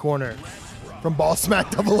steal the corner from Ball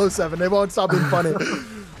Smack 007. They won't stop being funny.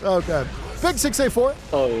 Okay. Big 6A4.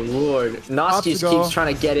 Oh, Lord. Nostis keeps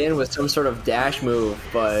trying to get in with some sort of dash move,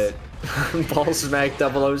 but Ball Smack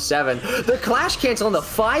 007. The Clash cancel on the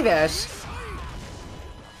 5S.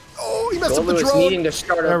 Oh, he messed up the drone. Needing to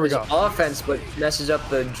start up his offense, but messes up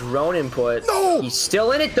the drone input. No! He's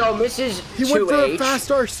still in it, though. Misses 2H. He went for a fast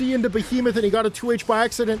RC into Behemoth, and he got a 2H by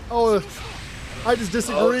accident. Oh, I just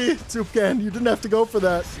disagree, soopcan. You didn't have to go for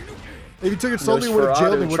that. If you took it slowly, you would have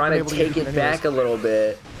jailed him. Trying to take it back a little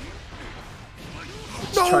bit.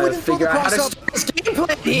 No, trying to figure out how to start his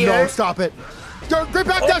gameplay here. No, stop it. Great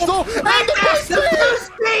backdash, though. And the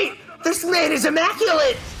speed! This man is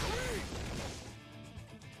immaculate.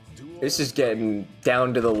 This is getting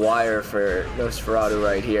down to the wire for Nosferatu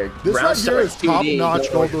right here. This right here is top-notch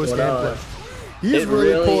Goldlewis gameplay. He's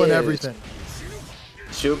really pulling everything.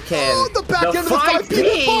 soopcan. Oh, the back end of the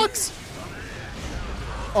 5P box.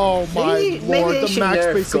 Oh my lord, the max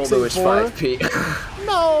base 684.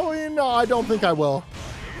 No, I don't think I will.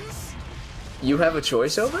 You have a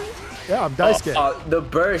choice over it? Yeah, I'm dice game. The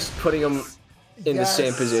burst putting him in the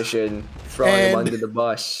same position, throwing him under the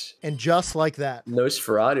bus. And just like that,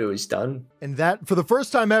 Nosferatu is done. And that, for the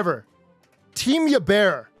first time ever, Team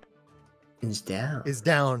Yabear is down.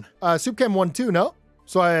 soopcan won 2, no?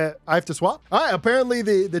 So I have to swap? All right, apparently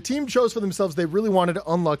the team chose for themselves. They really wanted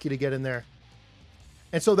Unlucky to get in there.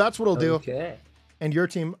 And so that's what I'll do. Okay. And your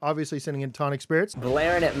team obviously sending in Tonic Spirits.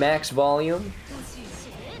 Blaring at max volume.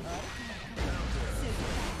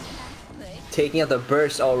 Taking out the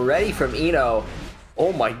burst already from Eno.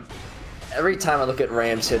 Oh my. Every time I look at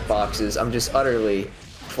Ram's hitboxes, I'm just utterly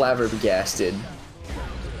flabbergasted.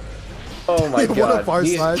 Oh my god.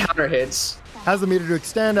 These counter hits. Has the meter to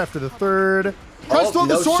extend after the third. Tries to throw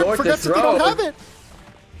the sword, forgets that they don't have it.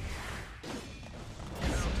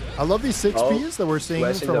 I love these 6Ps that we're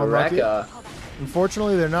seeing from Unlucky.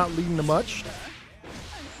 Unfortunately, they're not leading to much.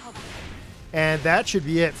 And that should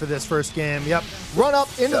be it for this first game. Yep. Run up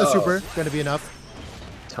into the super. Going to be enough.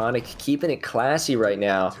 Tonic keeping it classy right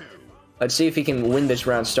now. Let's see if he can win this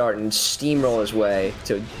round start and steamroll his way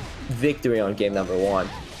to victory on game number 1.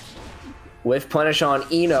 With punish on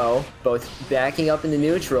Eno, both backing up in the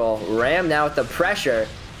neutral. Ram now with the pressure.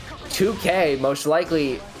 2K most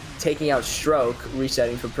likely taking out Stroke,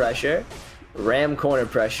 resetting for pressure. Ram corner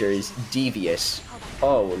pressure is devious.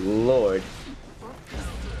 Oh, Lord.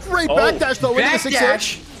 Great backdash, though, into the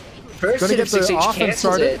 6H. First hit of 6H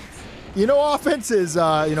cancels it. Offense is,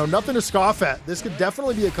 nothing to scoff at. This could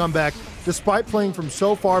definitely be a comeback, despite playing from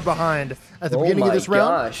so far behind at the beginning of this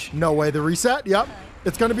round. No way. The reset, yep.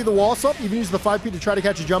 It's going to be the wall swap. Even use the 5P to try to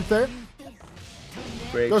catch a jump there.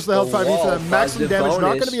 Goes to the health 5E for that maximum damage. Not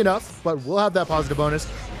going to be enough, but we'll have that positive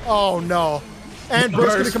bonus. Oh, no. And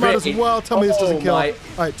Burst going to come out as well. Tell me this doesn't kill. All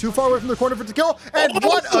right, too far away from the corner for it to kill. And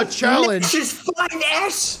what a challenge. This is fine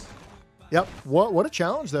S. Yep. What a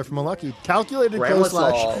challenge there from Unlucky. Calculated kill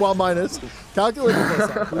slash. Well, minus. Calculated kill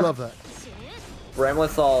slash. We love that.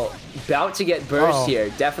 Ramlethal about to get burst here.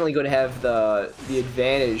 Definitely going to have the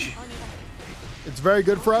advantage. It's very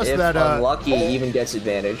good for us if that Unlucky even gets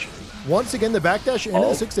advantage. Once again, the backdash into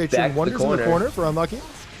the 6H and wonders in the corner for Unlucky.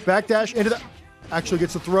 Backdash into the... Actually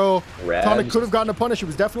gets a throw. Tonic could have gotten a punish. It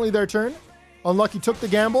was definitely their turn. Unlucky took the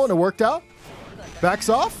gamble and it worked out. Backs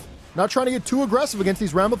off. Not trying to get too aggressive against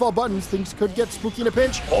these Ramlethal buttons. Things could get spooky in a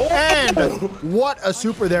pinch. And what a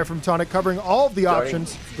super there from Tonic, covering all of the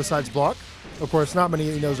options besides block. Of course, not many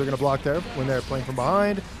Enos are going to block there when they're playing from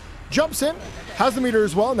behind. Jumps in, has the meter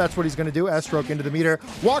as well, and that's what he's going to do. S-stroke into the meter.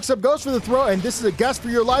 Walks up, goes for the throw, and this is a guess for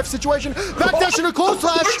your life situation. Backdash into close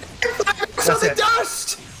slash. So the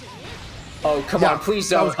dust! Oh, come on, please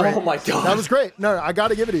don't. Oh my god. That was great. No, I got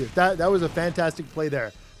to give it to you. That was a fantastic play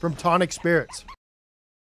there from Tonic Spirits.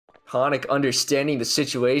 Tonic understanding the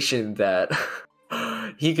situation that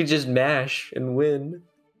he could just mash and win.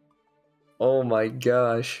 Oh my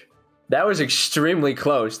gosh. That was extremely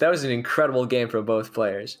close. That was an incredible game from both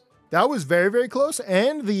players. That was very, very close.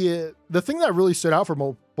 And the thing that really stood out for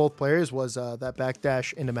both players was that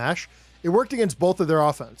backdash into mash. It worked against both of their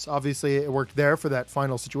offense. Obviously, it worked there for that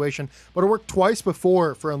final situation, but it worked twice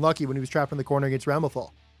before for Unlucky when he was trapped in the corner against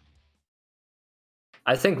Ramlethal.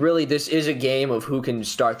 I think really this is a game of who can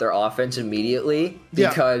start their offense immediately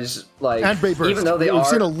because like and bait burst. Even though we've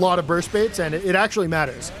seen a lot of burst baits and it actually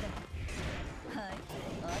matters.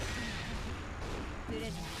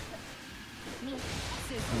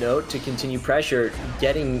 Note to continue pressure,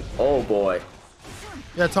 getting oh boy.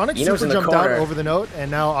 Yeah, Tonic super jumped out over the note,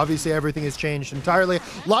 and now obviously everything has changed entirely.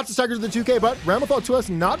 Lots of staggers with the 2K, but Ramlethal 2S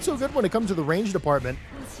not so good when it comes to the range department.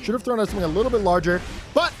 Should have thrown out something a little bit larger,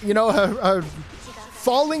 but you know, a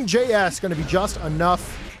falling JS going to be just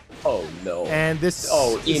enough. Oh no! And this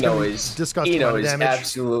Eno is disgusting. Eno is damage.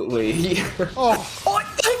 Absolutely.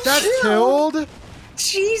 That killed.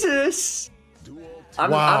 Jesus. I'm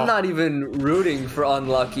not even rooting for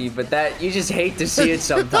Unlucky, but that you just hate to see it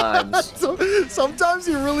sometimes. Sometimes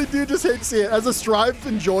you really do just hate to see it. As a Strive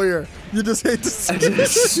enjoyer, you just hate to see it.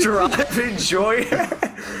 As a Strive enjoyer?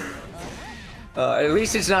 At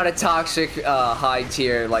least it's not a toxic high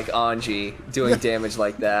tier like Anji doing damage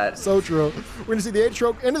like that. So true. We're going to see the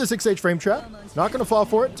 8-stroke into the 6H frame trap. Not going to fall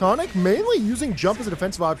for it. Tonic mainly using jump as a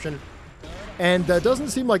defensive option. And doesn't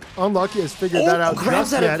seem like Unlucky has figured that out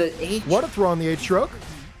just yet. What a throw on the 8-stroke.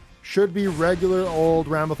 Should be regular old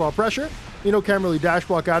Ramlethal pressure. Eno can't really dash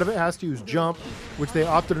block out of it. Has to use jump, which they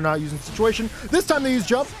opted to not use in the situation. This time they use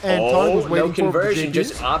jump, and Tonic was waiting no conversion,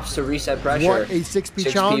 just opts to reset pressure. What a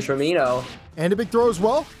 6P challenge. 6P from Eno. And a big throw as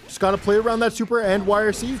well. Just got to play around that super and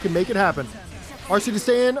YRC. You can make it happen. RC to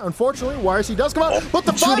stay in. Unfortunately, YRC does come out, but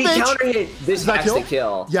the 5H. This has to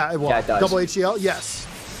kill. Yeah, it will. Yeah, it does. Double HCL, yes.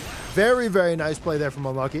 Very, very nice play there from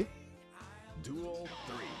Unlucky.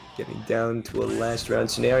 Getting down to a last round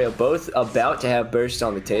scenario. Both about to have bursts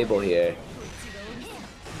on the table here.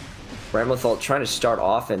 Ramlethal trying to start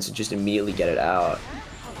offense and just immediately get it out.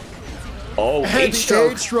 Oh,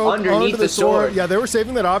 8-stroke underneath the sword. Yeah, they were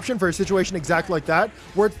saving that option for a situation exactly like that,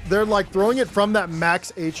 where they're like throwing it from that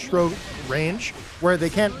max 8-stroke range, where they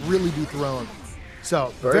can't really be thrown.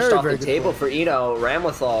 So, burst off the table for Eno.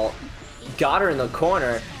 Ramlethal got her in the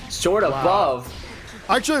corner. Sword above.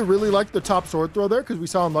 I actually really like the top sword throw there because we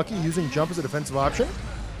saw Unlucky using jump as a defensive option.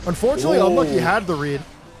 Unfortunately, Unlucky had the read.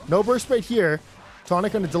 No burst bait here.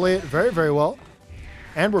 Tonic going to delay it very, very well.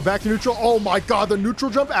 And we're back to neutral. Oh my god, the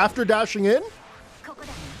neutral jump after dashing in.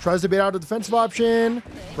 Tries to bait out a defensive option.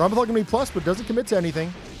 Ramlethal going to be plus, but doesn't commit to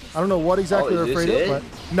anything. I don't know what exactly they're afraid of,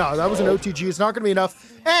 but no, that was an OTG. It's not going to be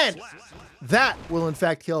enough. And that will in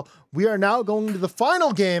fact kill. We are now going to the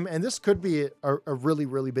final game, and this could be a really,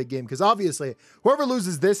 really big game because obviously whoever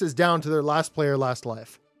loses this is down to their last player, last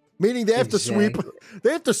life. Meaning they have to sweep.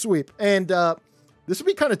 They have to sweep. And this would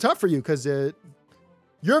be kind of tough for you because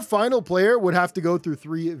your final player would have to go through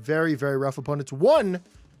 3 very, very rough opponents. One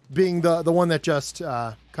being the one that just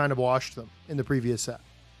kind of washed them in the previous set.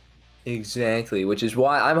 Exactly, which is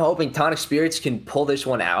why I'm hoping Tonic Spirits can pull this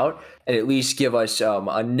one out and at least give us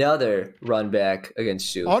another run back against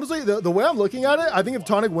Soup. Honestly, the way I'm looking at it, I think if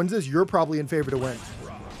Tonic wins this, you're probably in favor to win.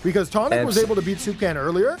 Because Tonic was able to beat soopcan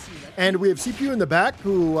earlier, and we have CPU in the back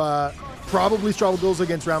who probably struggles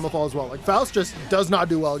against Ramlethal as well. Like, Faust just does not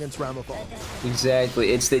do well against Ramlethal.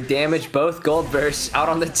 Exactly. It's the damage, both gold bursts out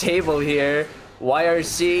on the table here.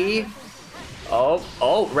 YRC. Oh,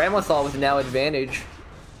 Ramlethal with now advantage.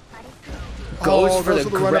 Goes for the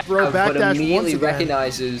grab, but immediately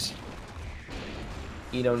recognizes,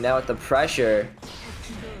 you know, now at the pressure.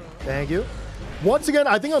 Thank you. Once again,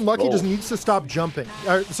 I think Unlucky just needs to stop jumping.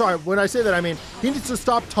 Sorry, when I say that, I mean he needs to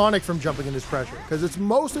stop Tonic from jumping in this pressure, because it's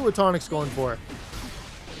mostly what Tonic's going for.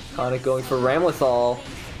 Tonic going for Ramlethal.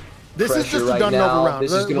 This is just a done and over round.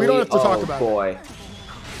 We don't have to talk about it.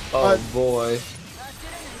 Oh boy.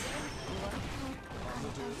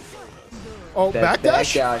 Oh,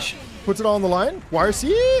 backdash. Puts it all on the line.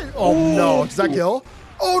 YRC. Oh no, does that kill?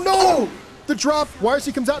 Oh no! The drop.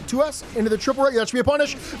 YRC comes out 2S into the triple right. That should be a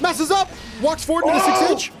punish. Messes up. Walks forward into the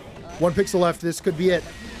 6H. 1 pixel left. This could be it.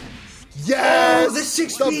 Yes! Oh, the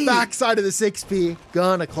 6P. The backside of the 6P.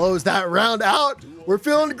 Gonna close that round out. We're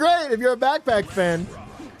feeling great if you're a backpack fan.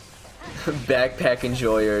 Backpack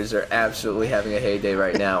enjoyers are absolutely having a heyday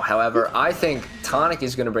right now. However, I think Tonic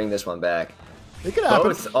is going to bring this one back. It could happen.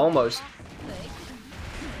 Both almost.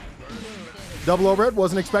 Double overhead,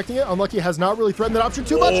 wasn't expecting it. Unlucky has not really threatened that option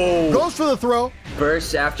too much. Goes for the throw.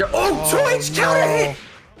 Burst after. Tonic counter hit!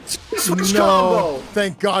 Switch combo!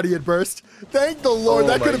 Thank God he had burst. Thank the Lord.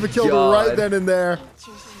 That could have killed him right then and there.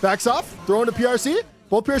 Backs off, throwing to PRC.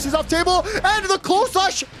 Both PRCs off table, and the close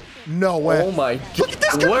slash. No way. Oh my God. Look at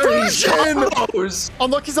this conversion!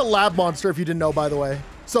 Unlucky's a lab monster, if you didn't know, by the way.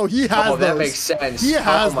 So he has those. That makes sense. He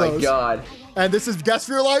has those. Oh my God. And this is Guess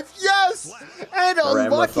for Your Life. Yes! And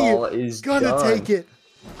Unlucky is gonna take it.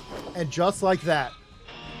 And just like that,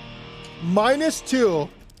 -2.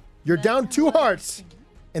 You're down 2 hearts.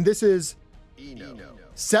 And this is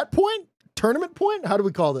set point? Tournament point? How do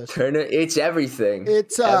we call this? It's everything.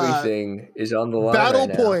 It's everything is on the line. Battle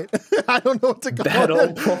right point. I don't know what to call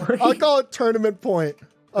it. Point. I'll call it tournament point.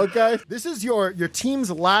 Okay. This is your team's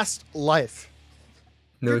last life.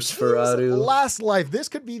 Nosferatu. Last life. This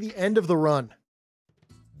could be the end of the run.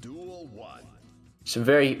 Duel 1. Some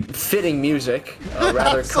very fitting music.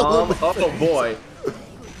 Rather calm. Oh boy.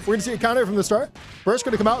 We're gonna see a counter from the start. Burst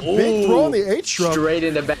gonna come out. Big throw on the H stroke. Straight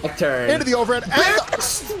into back turn. Into the overhead. And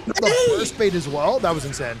the burst bait as well. That was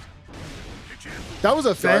insane. That was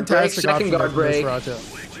a fantastic second guard break.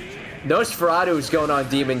 Nosferatu is going on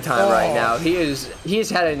demon time right now. He has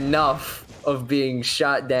had enough of being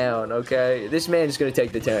shot down, okay? This man is going to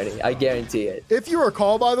take the tourney. I guarantee it. If you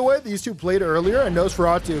recall, by the way, these two played earlier, and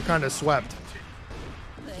Nosferatu kind of swept.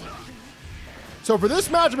 So for this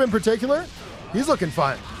matchup in particular, he's looking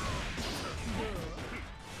fine.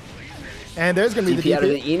 And there's going to be the DP. Out of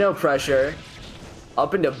the Eno pressure.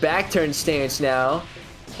 Up into back turn stance now.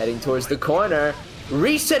 Heading towards the corner.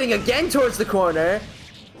 Resetting again towards the corner.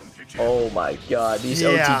 Oh my God, these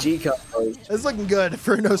OTG combos. It's looking good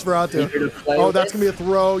for Nosferatu. Oh, that's going to be a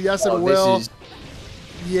throw. Yes, it will.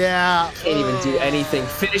 Yeah. Can't even do anything.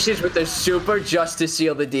 Finishes with a super just to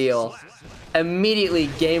seal the deal. Immediately,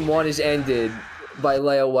 game 1 is ended by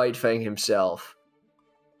Leo Whitefang himself.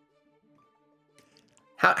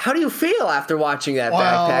 How do you feel after watching that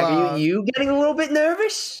backpack? Are you getting a little bit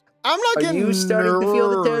nervous? I'm not getting nervous. Are you starting to feel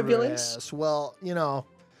the turbulence? Well, you know,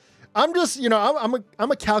 I'm just, you know,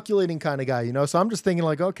 I'm a calculating kind of guy, you know, so I'm just thinking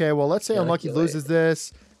like, okay, well, let's say Unlucky loses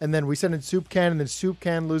this, and then we send in soopcan, and then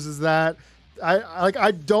soopcan loses that.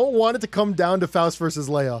 I don't want it to come down to Faust versus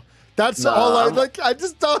Leo. That's all I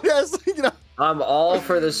just don't, you know. I'm all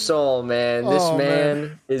for the soul, man. This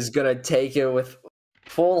man is gonna take it with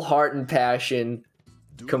full heart and passion.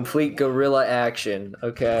 Complete guerrilla action,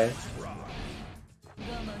 okay?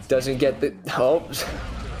 Doesn't get the hopes.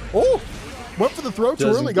 Oh, went for the throw too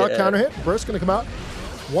early, got counter hit. Burst gonna come out.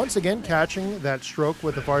 Once again, catching that stroke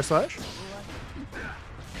with the far slash.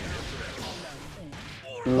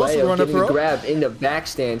 Leo getting the grab into back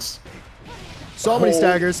stance. So many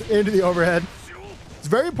staggers into the overhead. It's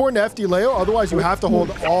very important to FD Leo, otherwise you have to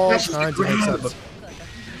hold all kinds of mix-ups.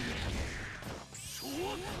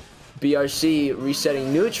 BRC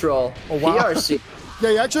resetting neutral. Oh, wow. PRC. Yeah,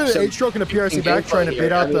 you actually had an H-stroke and a PRC back trying to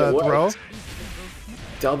bait out the throw.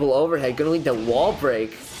 Double overhead, gonna lead to wall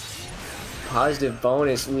break. Positive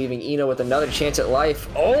bonus, leaving Eno with another chance at life.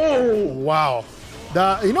 Oh! Wow.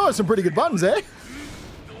 Eno has some pretty good buttons, eh?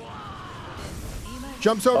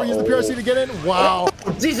 Jumps over, use the PRC to get in. Wow.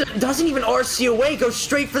 Doesn't even RC away, goes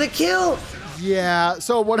straight for the kill. Yeah,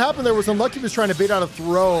 so what happened there was Unlucky was trying to bait out a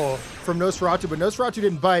throw from Nosferatu, but Nosferatu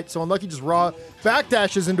didn't bite, so Unlucky just raw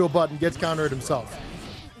backdashes into a button, gets countered himself.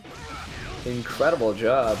 Incredible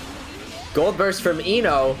job. Gold burst from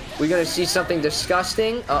Eno. We're going to see something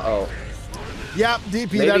disgusting. Uh-oh. Yeah,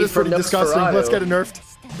 DP, maybe that is pretty disgusting. Let's get it nerfed.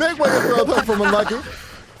 Big way to throw though from Unlucky.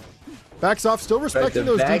 Backs off, still respecting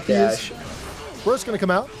those DPs. Burst going to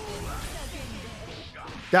come out.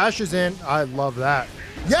 Dashes in. I love that.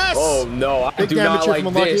 Yes! Oh no, I do not like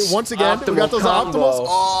this. Once again, we got those optimals.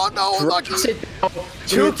 Oh no, Unlucky.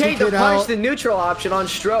 2K to punish the neutral option on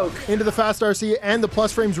stroke. Into the fast RC and the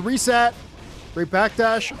plus frames reset. Great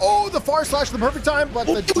backdash. Oh, the far slash at the perfect time, but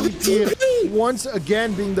the DP once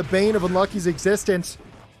again being the bane of Unlucky's existence.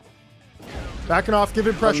 Backing off,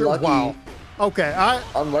 giving pressure. Unlucky. Wow. Okay,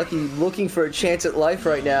 Unlucky looking for a chance at life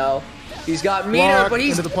right now. He's got meter, but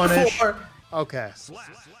he's into the punish. Okay.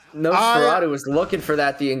 Nosferatu was looking for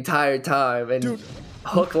that the entire time, and dude,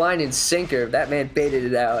 hook, line, and sinker. That man baited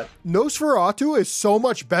it out. Nosferatu is so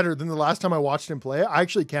much better than the last time I watched him play. I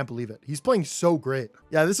actually can't believe it. He's playing so great.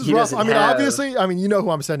 Yeah, this is rough. I mean, obviously, you know who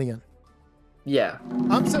I'm sending in. Yeah.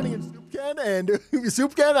 I'm sending in soopcan, and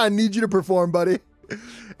soopcan, I need you to perform, buddy.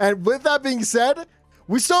 And with that being said,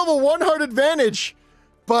 we still have a 1-heart advantage,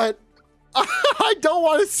 but I don't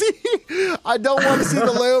want to see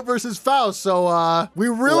the Leo versus Faust. So we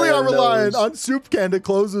really are relying on soopcan to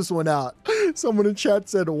close this one out. Someone in chat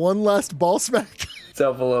said one last ball smack.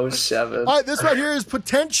 007. All right, this right here is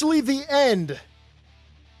potentially the end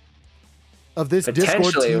of this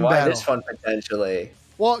Discord team why battle. This one potentially?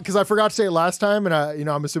 Well, because I forgot to say it last time, and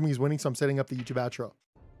I'm assuming he's winning, so I'm setting up the YouTube outro.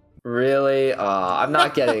 Really? I'm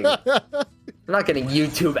not getting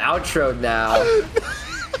YouTube outro now.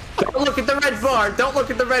 Don't look at the red bar. Don't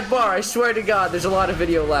look at the red bar. I swear to God, there's a lot of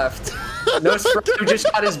video left. Nosferatu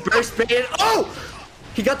just got his burst bait. Oh!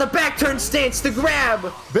 He got the back turn stance, the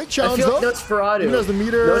grab. Big challenge, I feel though. like Nosferatu. He knows the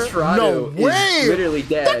meter. Nosferatu No way. is literally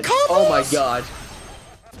dead. Oh my God.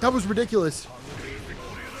 That was ridiculous.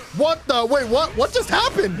 What the? Wait, what? What just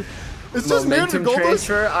happened? Is this Momentum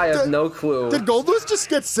transfer? I have no clue. Did Goldlewis just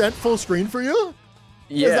get sent full screen for you?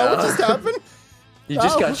 Yeah. Is that what just happened? You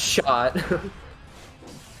just got shot.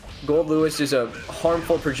 Goldlewis is a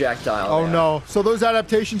harmful projectile. Oh no. So those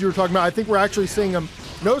adaptations you were talking about, I think we're actually seeing them.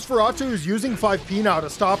 Nosferatu is using 5P now to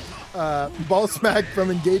stop ball smack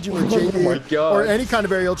from engaging with JD or any kind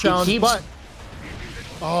of aerial challenge. But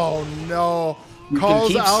oh no.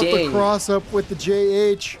 Calls out the cross up with the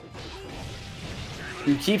JH.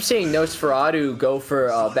 You keep seeing Nosferatu go for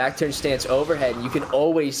back turn stance overhead, and you can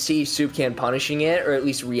always see soopcan punishing it, or at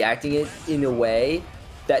least reacting it in a way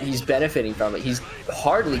that he's benefiting from it. He's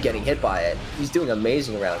hardly getting hit by it. He's doing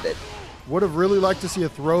amazing around it. Would have really liked to see a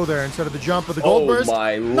throw there instead of the jump of the gold burst.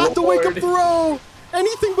 My Not the wake up throw.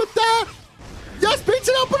 Anything but that. Yes, baits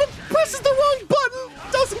it out, but it presses the wrong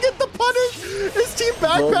button. Doesn't get the punish. Is Team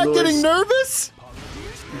Backpack getting nervous?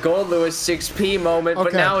 Goldlewis 6P moment,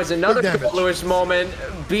 but now is another Goldlewis moment.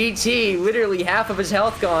 BT, literally half of his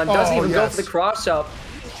health gone. Doesn't even go for the cross up.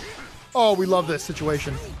 Oh, we love this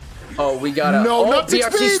situation. Oh, we gotta. No, not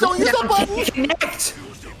BRC 6P. Don't use that button. Connect.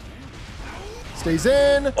 Stays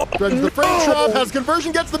in. Dredges the frame trap. Has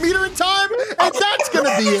conversion. Gets the meter in time, and that's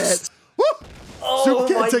gonna be it. Woo!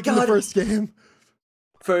 Soopcan taking the first game.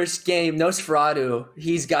 First game, Nosferatu.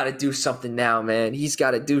 He's got to do something now, man. He's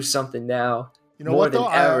got to do something now. You know more what, than though?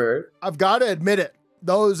 ever. I've got to admit it.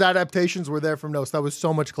 Those adaptations were there from Nos. That was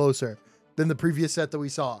so much closer than the previous set that we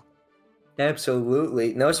saw.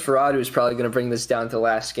 Absolutely. Nosferatu is probably going to bring this down to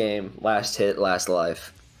last game, last hit, last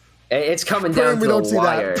life. It's coming down to the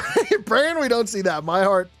wire. Praying we don't see that. My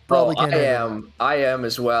heart probably can't handle that. I am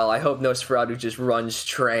as well. I hope Nosferatu just runs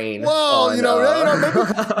train. Well,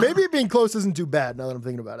 on, maybe being close isn't too bad now that I'm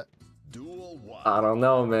thinking about it. I don't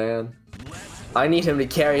know, man. I need him to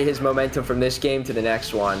carry his momentum from this game to the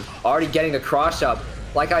next one. Already getting a cross up.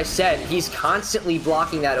 Like I said, he's constantly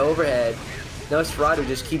blocking that overhead. Nosferatu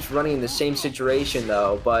just keeps running in the same situation,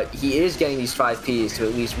 though, but he is getting these 5Ps to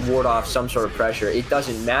at least ward off some sort of pressure. It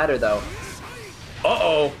doesn't matter, though.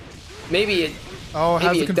 Uh-oh. Maybe it... Oh,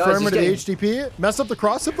 has to confirm it to the HDP. Mess up the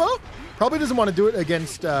cross-up, though? Probably doesn't want to do it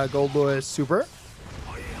against Goldlewis Super.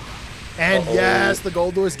 And yes, the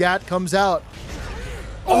Goldlewis Gat comes out.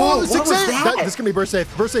 Oh, 6-8! This is going to be burst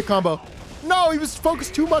safe. Burst safe combo. No, he was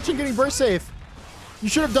focused too much on getting burst safe. You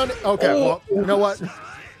should have done it. Okay, well, you know what?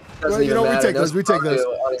 Well, you know, we take those. We take those.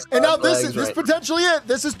 And now this is potentially it.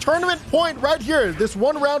 This is tournament point right here. This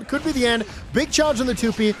one round could be the end. Big challenge on the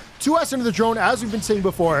 2P. 2S into the drone, as we've been saying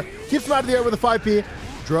before. Keeps him out of the air with a 5P.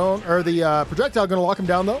 Drone, or the projectile going to lock him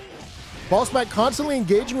down, though. Ball smack constantly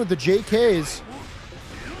engaging with the JKs.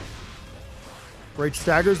 Great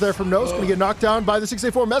staggers there from Nos. Going to get knocked down by the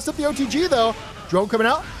 6A4. Messed up the OTG, though. Drone coming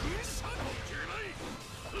out.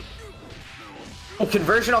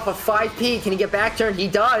 Conversion off of 5P. Can he get back turn? He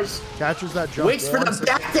does. Catches that jump. Waits for the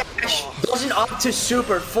backdash. Doesn't up to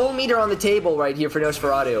super. Full meter on the table right here for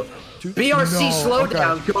Nosferatu. BRC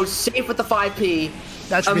slowdown. Goes safe with the 5P.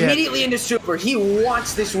 That should immediately into super. He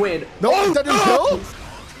wants this win. No, that didn't kill.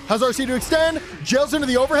 Has RC to extend. Jails into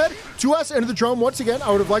the overhead. 2S into the drone once again.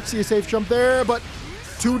 I would have liked to see a safe jump there, but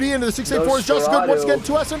 2D into the 6A4 is just good. Once again,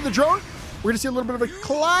 2S into the drone. We're going to see a little bit of a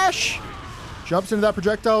clash. Jumps into that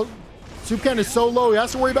projectile. soopcan is so low, he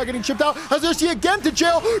has to worry about getting chipped out. Has RC again to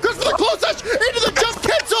jail. Goes for the close edge into the jump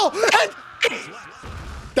cancel. And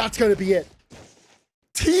that's going to be it.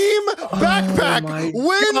 Team Backpack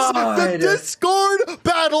wins the Discord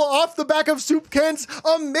battle off the back of soopcan's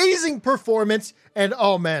amazing performance. And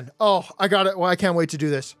oh man, I got it. Well, I can't wait to do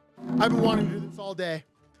this. I've been wanting to do this all day.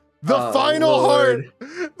 The final heart.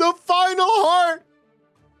 The final heart.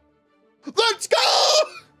 Let's go.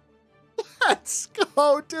 Let's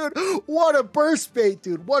go, dude. What a burst bait,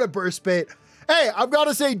 dude. What a burst bait. Hey, I've got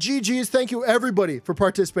to say GG's. Thank you, everybody, for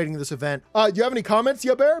participating in this event. Do you have any comments,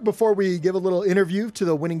 Yaber, before we give a little interview to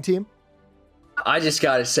the winning team? I just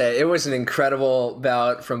gotta say, it was an incredible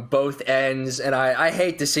bout from both ends, and I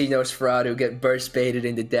hate to see Nosferatu get burst baited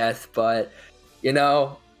into death, but, you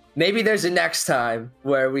know, maybe there's a next time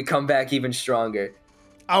where we come back even stronger.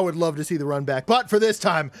 I would love to see the run back, but for this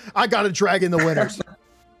time, I gotta drag in the winners.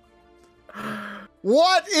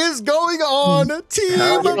 What is going on, team?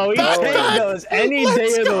 Oh, those any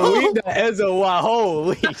day of the week. That is a wow.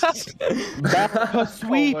 Holy.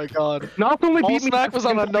 Sweet. Oh my god. Not only Ball beat me smack was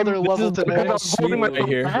on another level today. I'm holding my right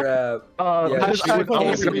here. Crap. You guys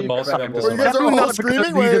are all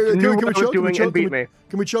screaming? Wait,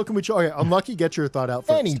 can we chill? Can we chill? Okay, Unlucky, get your thought out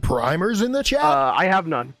first. Any primers in the chat? I have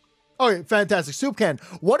none. Okay, fantastic. Soopcan,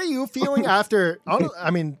 what are you feeling after?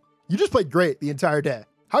 I mean, you just played great the entire day.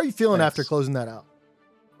 How are you feeling after closing that out?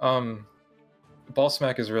 Ball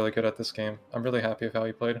Smack is really good at this game. I'm really happy with how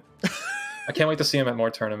he played. I can't wait to see him at more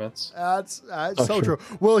tournaments. That's so true.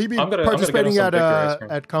 Will he be participating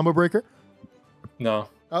at Combo Breaker? No.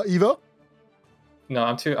 Evo? No,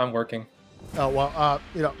 I'm working. Oh well,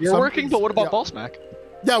 you know. You're working, but what about Ball Smack?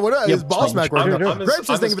 Yeah, what is Ball Smack working? Grapes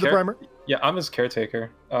is thinking of the primer. Yeah, I'm his caretaker.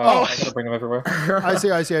 I gotta bring him everywhere. I see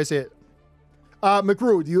it.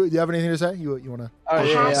 McRoo, do you have anything to say? You wanna? Oh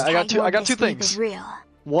yeah. I got two things.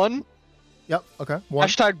 One. Yep. Okay. One.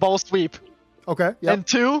 Hashtag ball sweep. Okay. Yep. And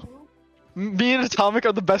two. Me and Atomic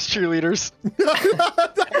are the best cheerleaders.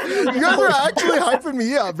 You guys were actually hyping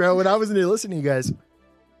me up, bro, when I wasn't here listening to you guys.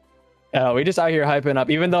 We just out here hyping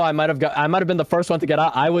up. Even though I might have been the first one to get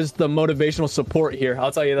out, I was the motivational support here.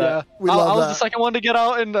 I'll tell you that. Yeah. I was the second one to get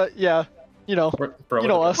out, and yeah, you know, bro, you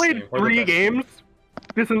know us. I played 3 games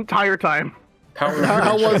this entire time.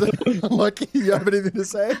 How was it? Lucky, you have anything to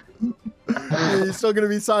say? Are you still gonna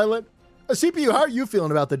be silent? CPU, how are you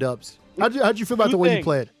feeling about the dubs? How'd you feel about the way you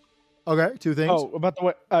played? Okay, 2 things. Oh, about the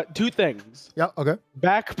way. 2 things. Yeah. Okay.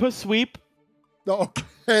 Back sweep.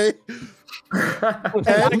 Okay. And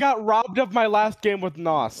I got robbed of my last game with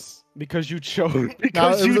Nos because you chose.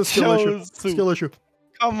 Because you chose skill issue.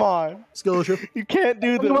 Come on. Skill issue. You can't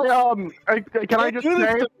do this. Can I just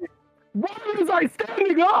say? Why was I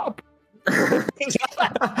standing up?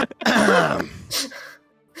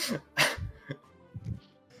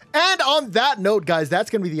 And on that note, guys, that's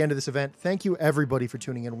going to be the end of this event. Thank you, everybody, for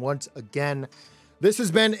tuning in once again. This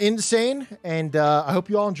has been insane, and I hope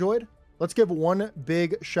you all enjoyed. Let's give one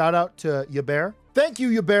big shout out to Yaber. Thank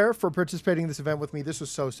you, Yaber, for participating in this event with me. This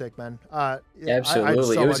was so sick, man.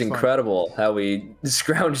 Absolutely. It was incredible how we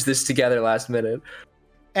scrounged this together last minute.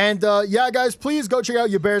 And yeah, guys, please go check out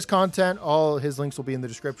Yaber's content. All his links will be in the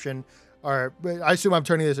description. Or I assume I'm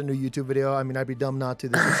turning this into a YouTube video. I mean, I'd be dumb not to.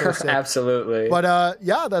 This is so sick. Absolutely. But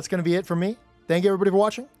yeah, that's going to be it from me. Thank you, everybody, for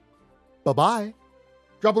watching. Bye-bye.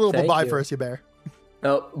 Drop a little bye-bye for us, Yaber.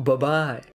 Oh, bye-bye.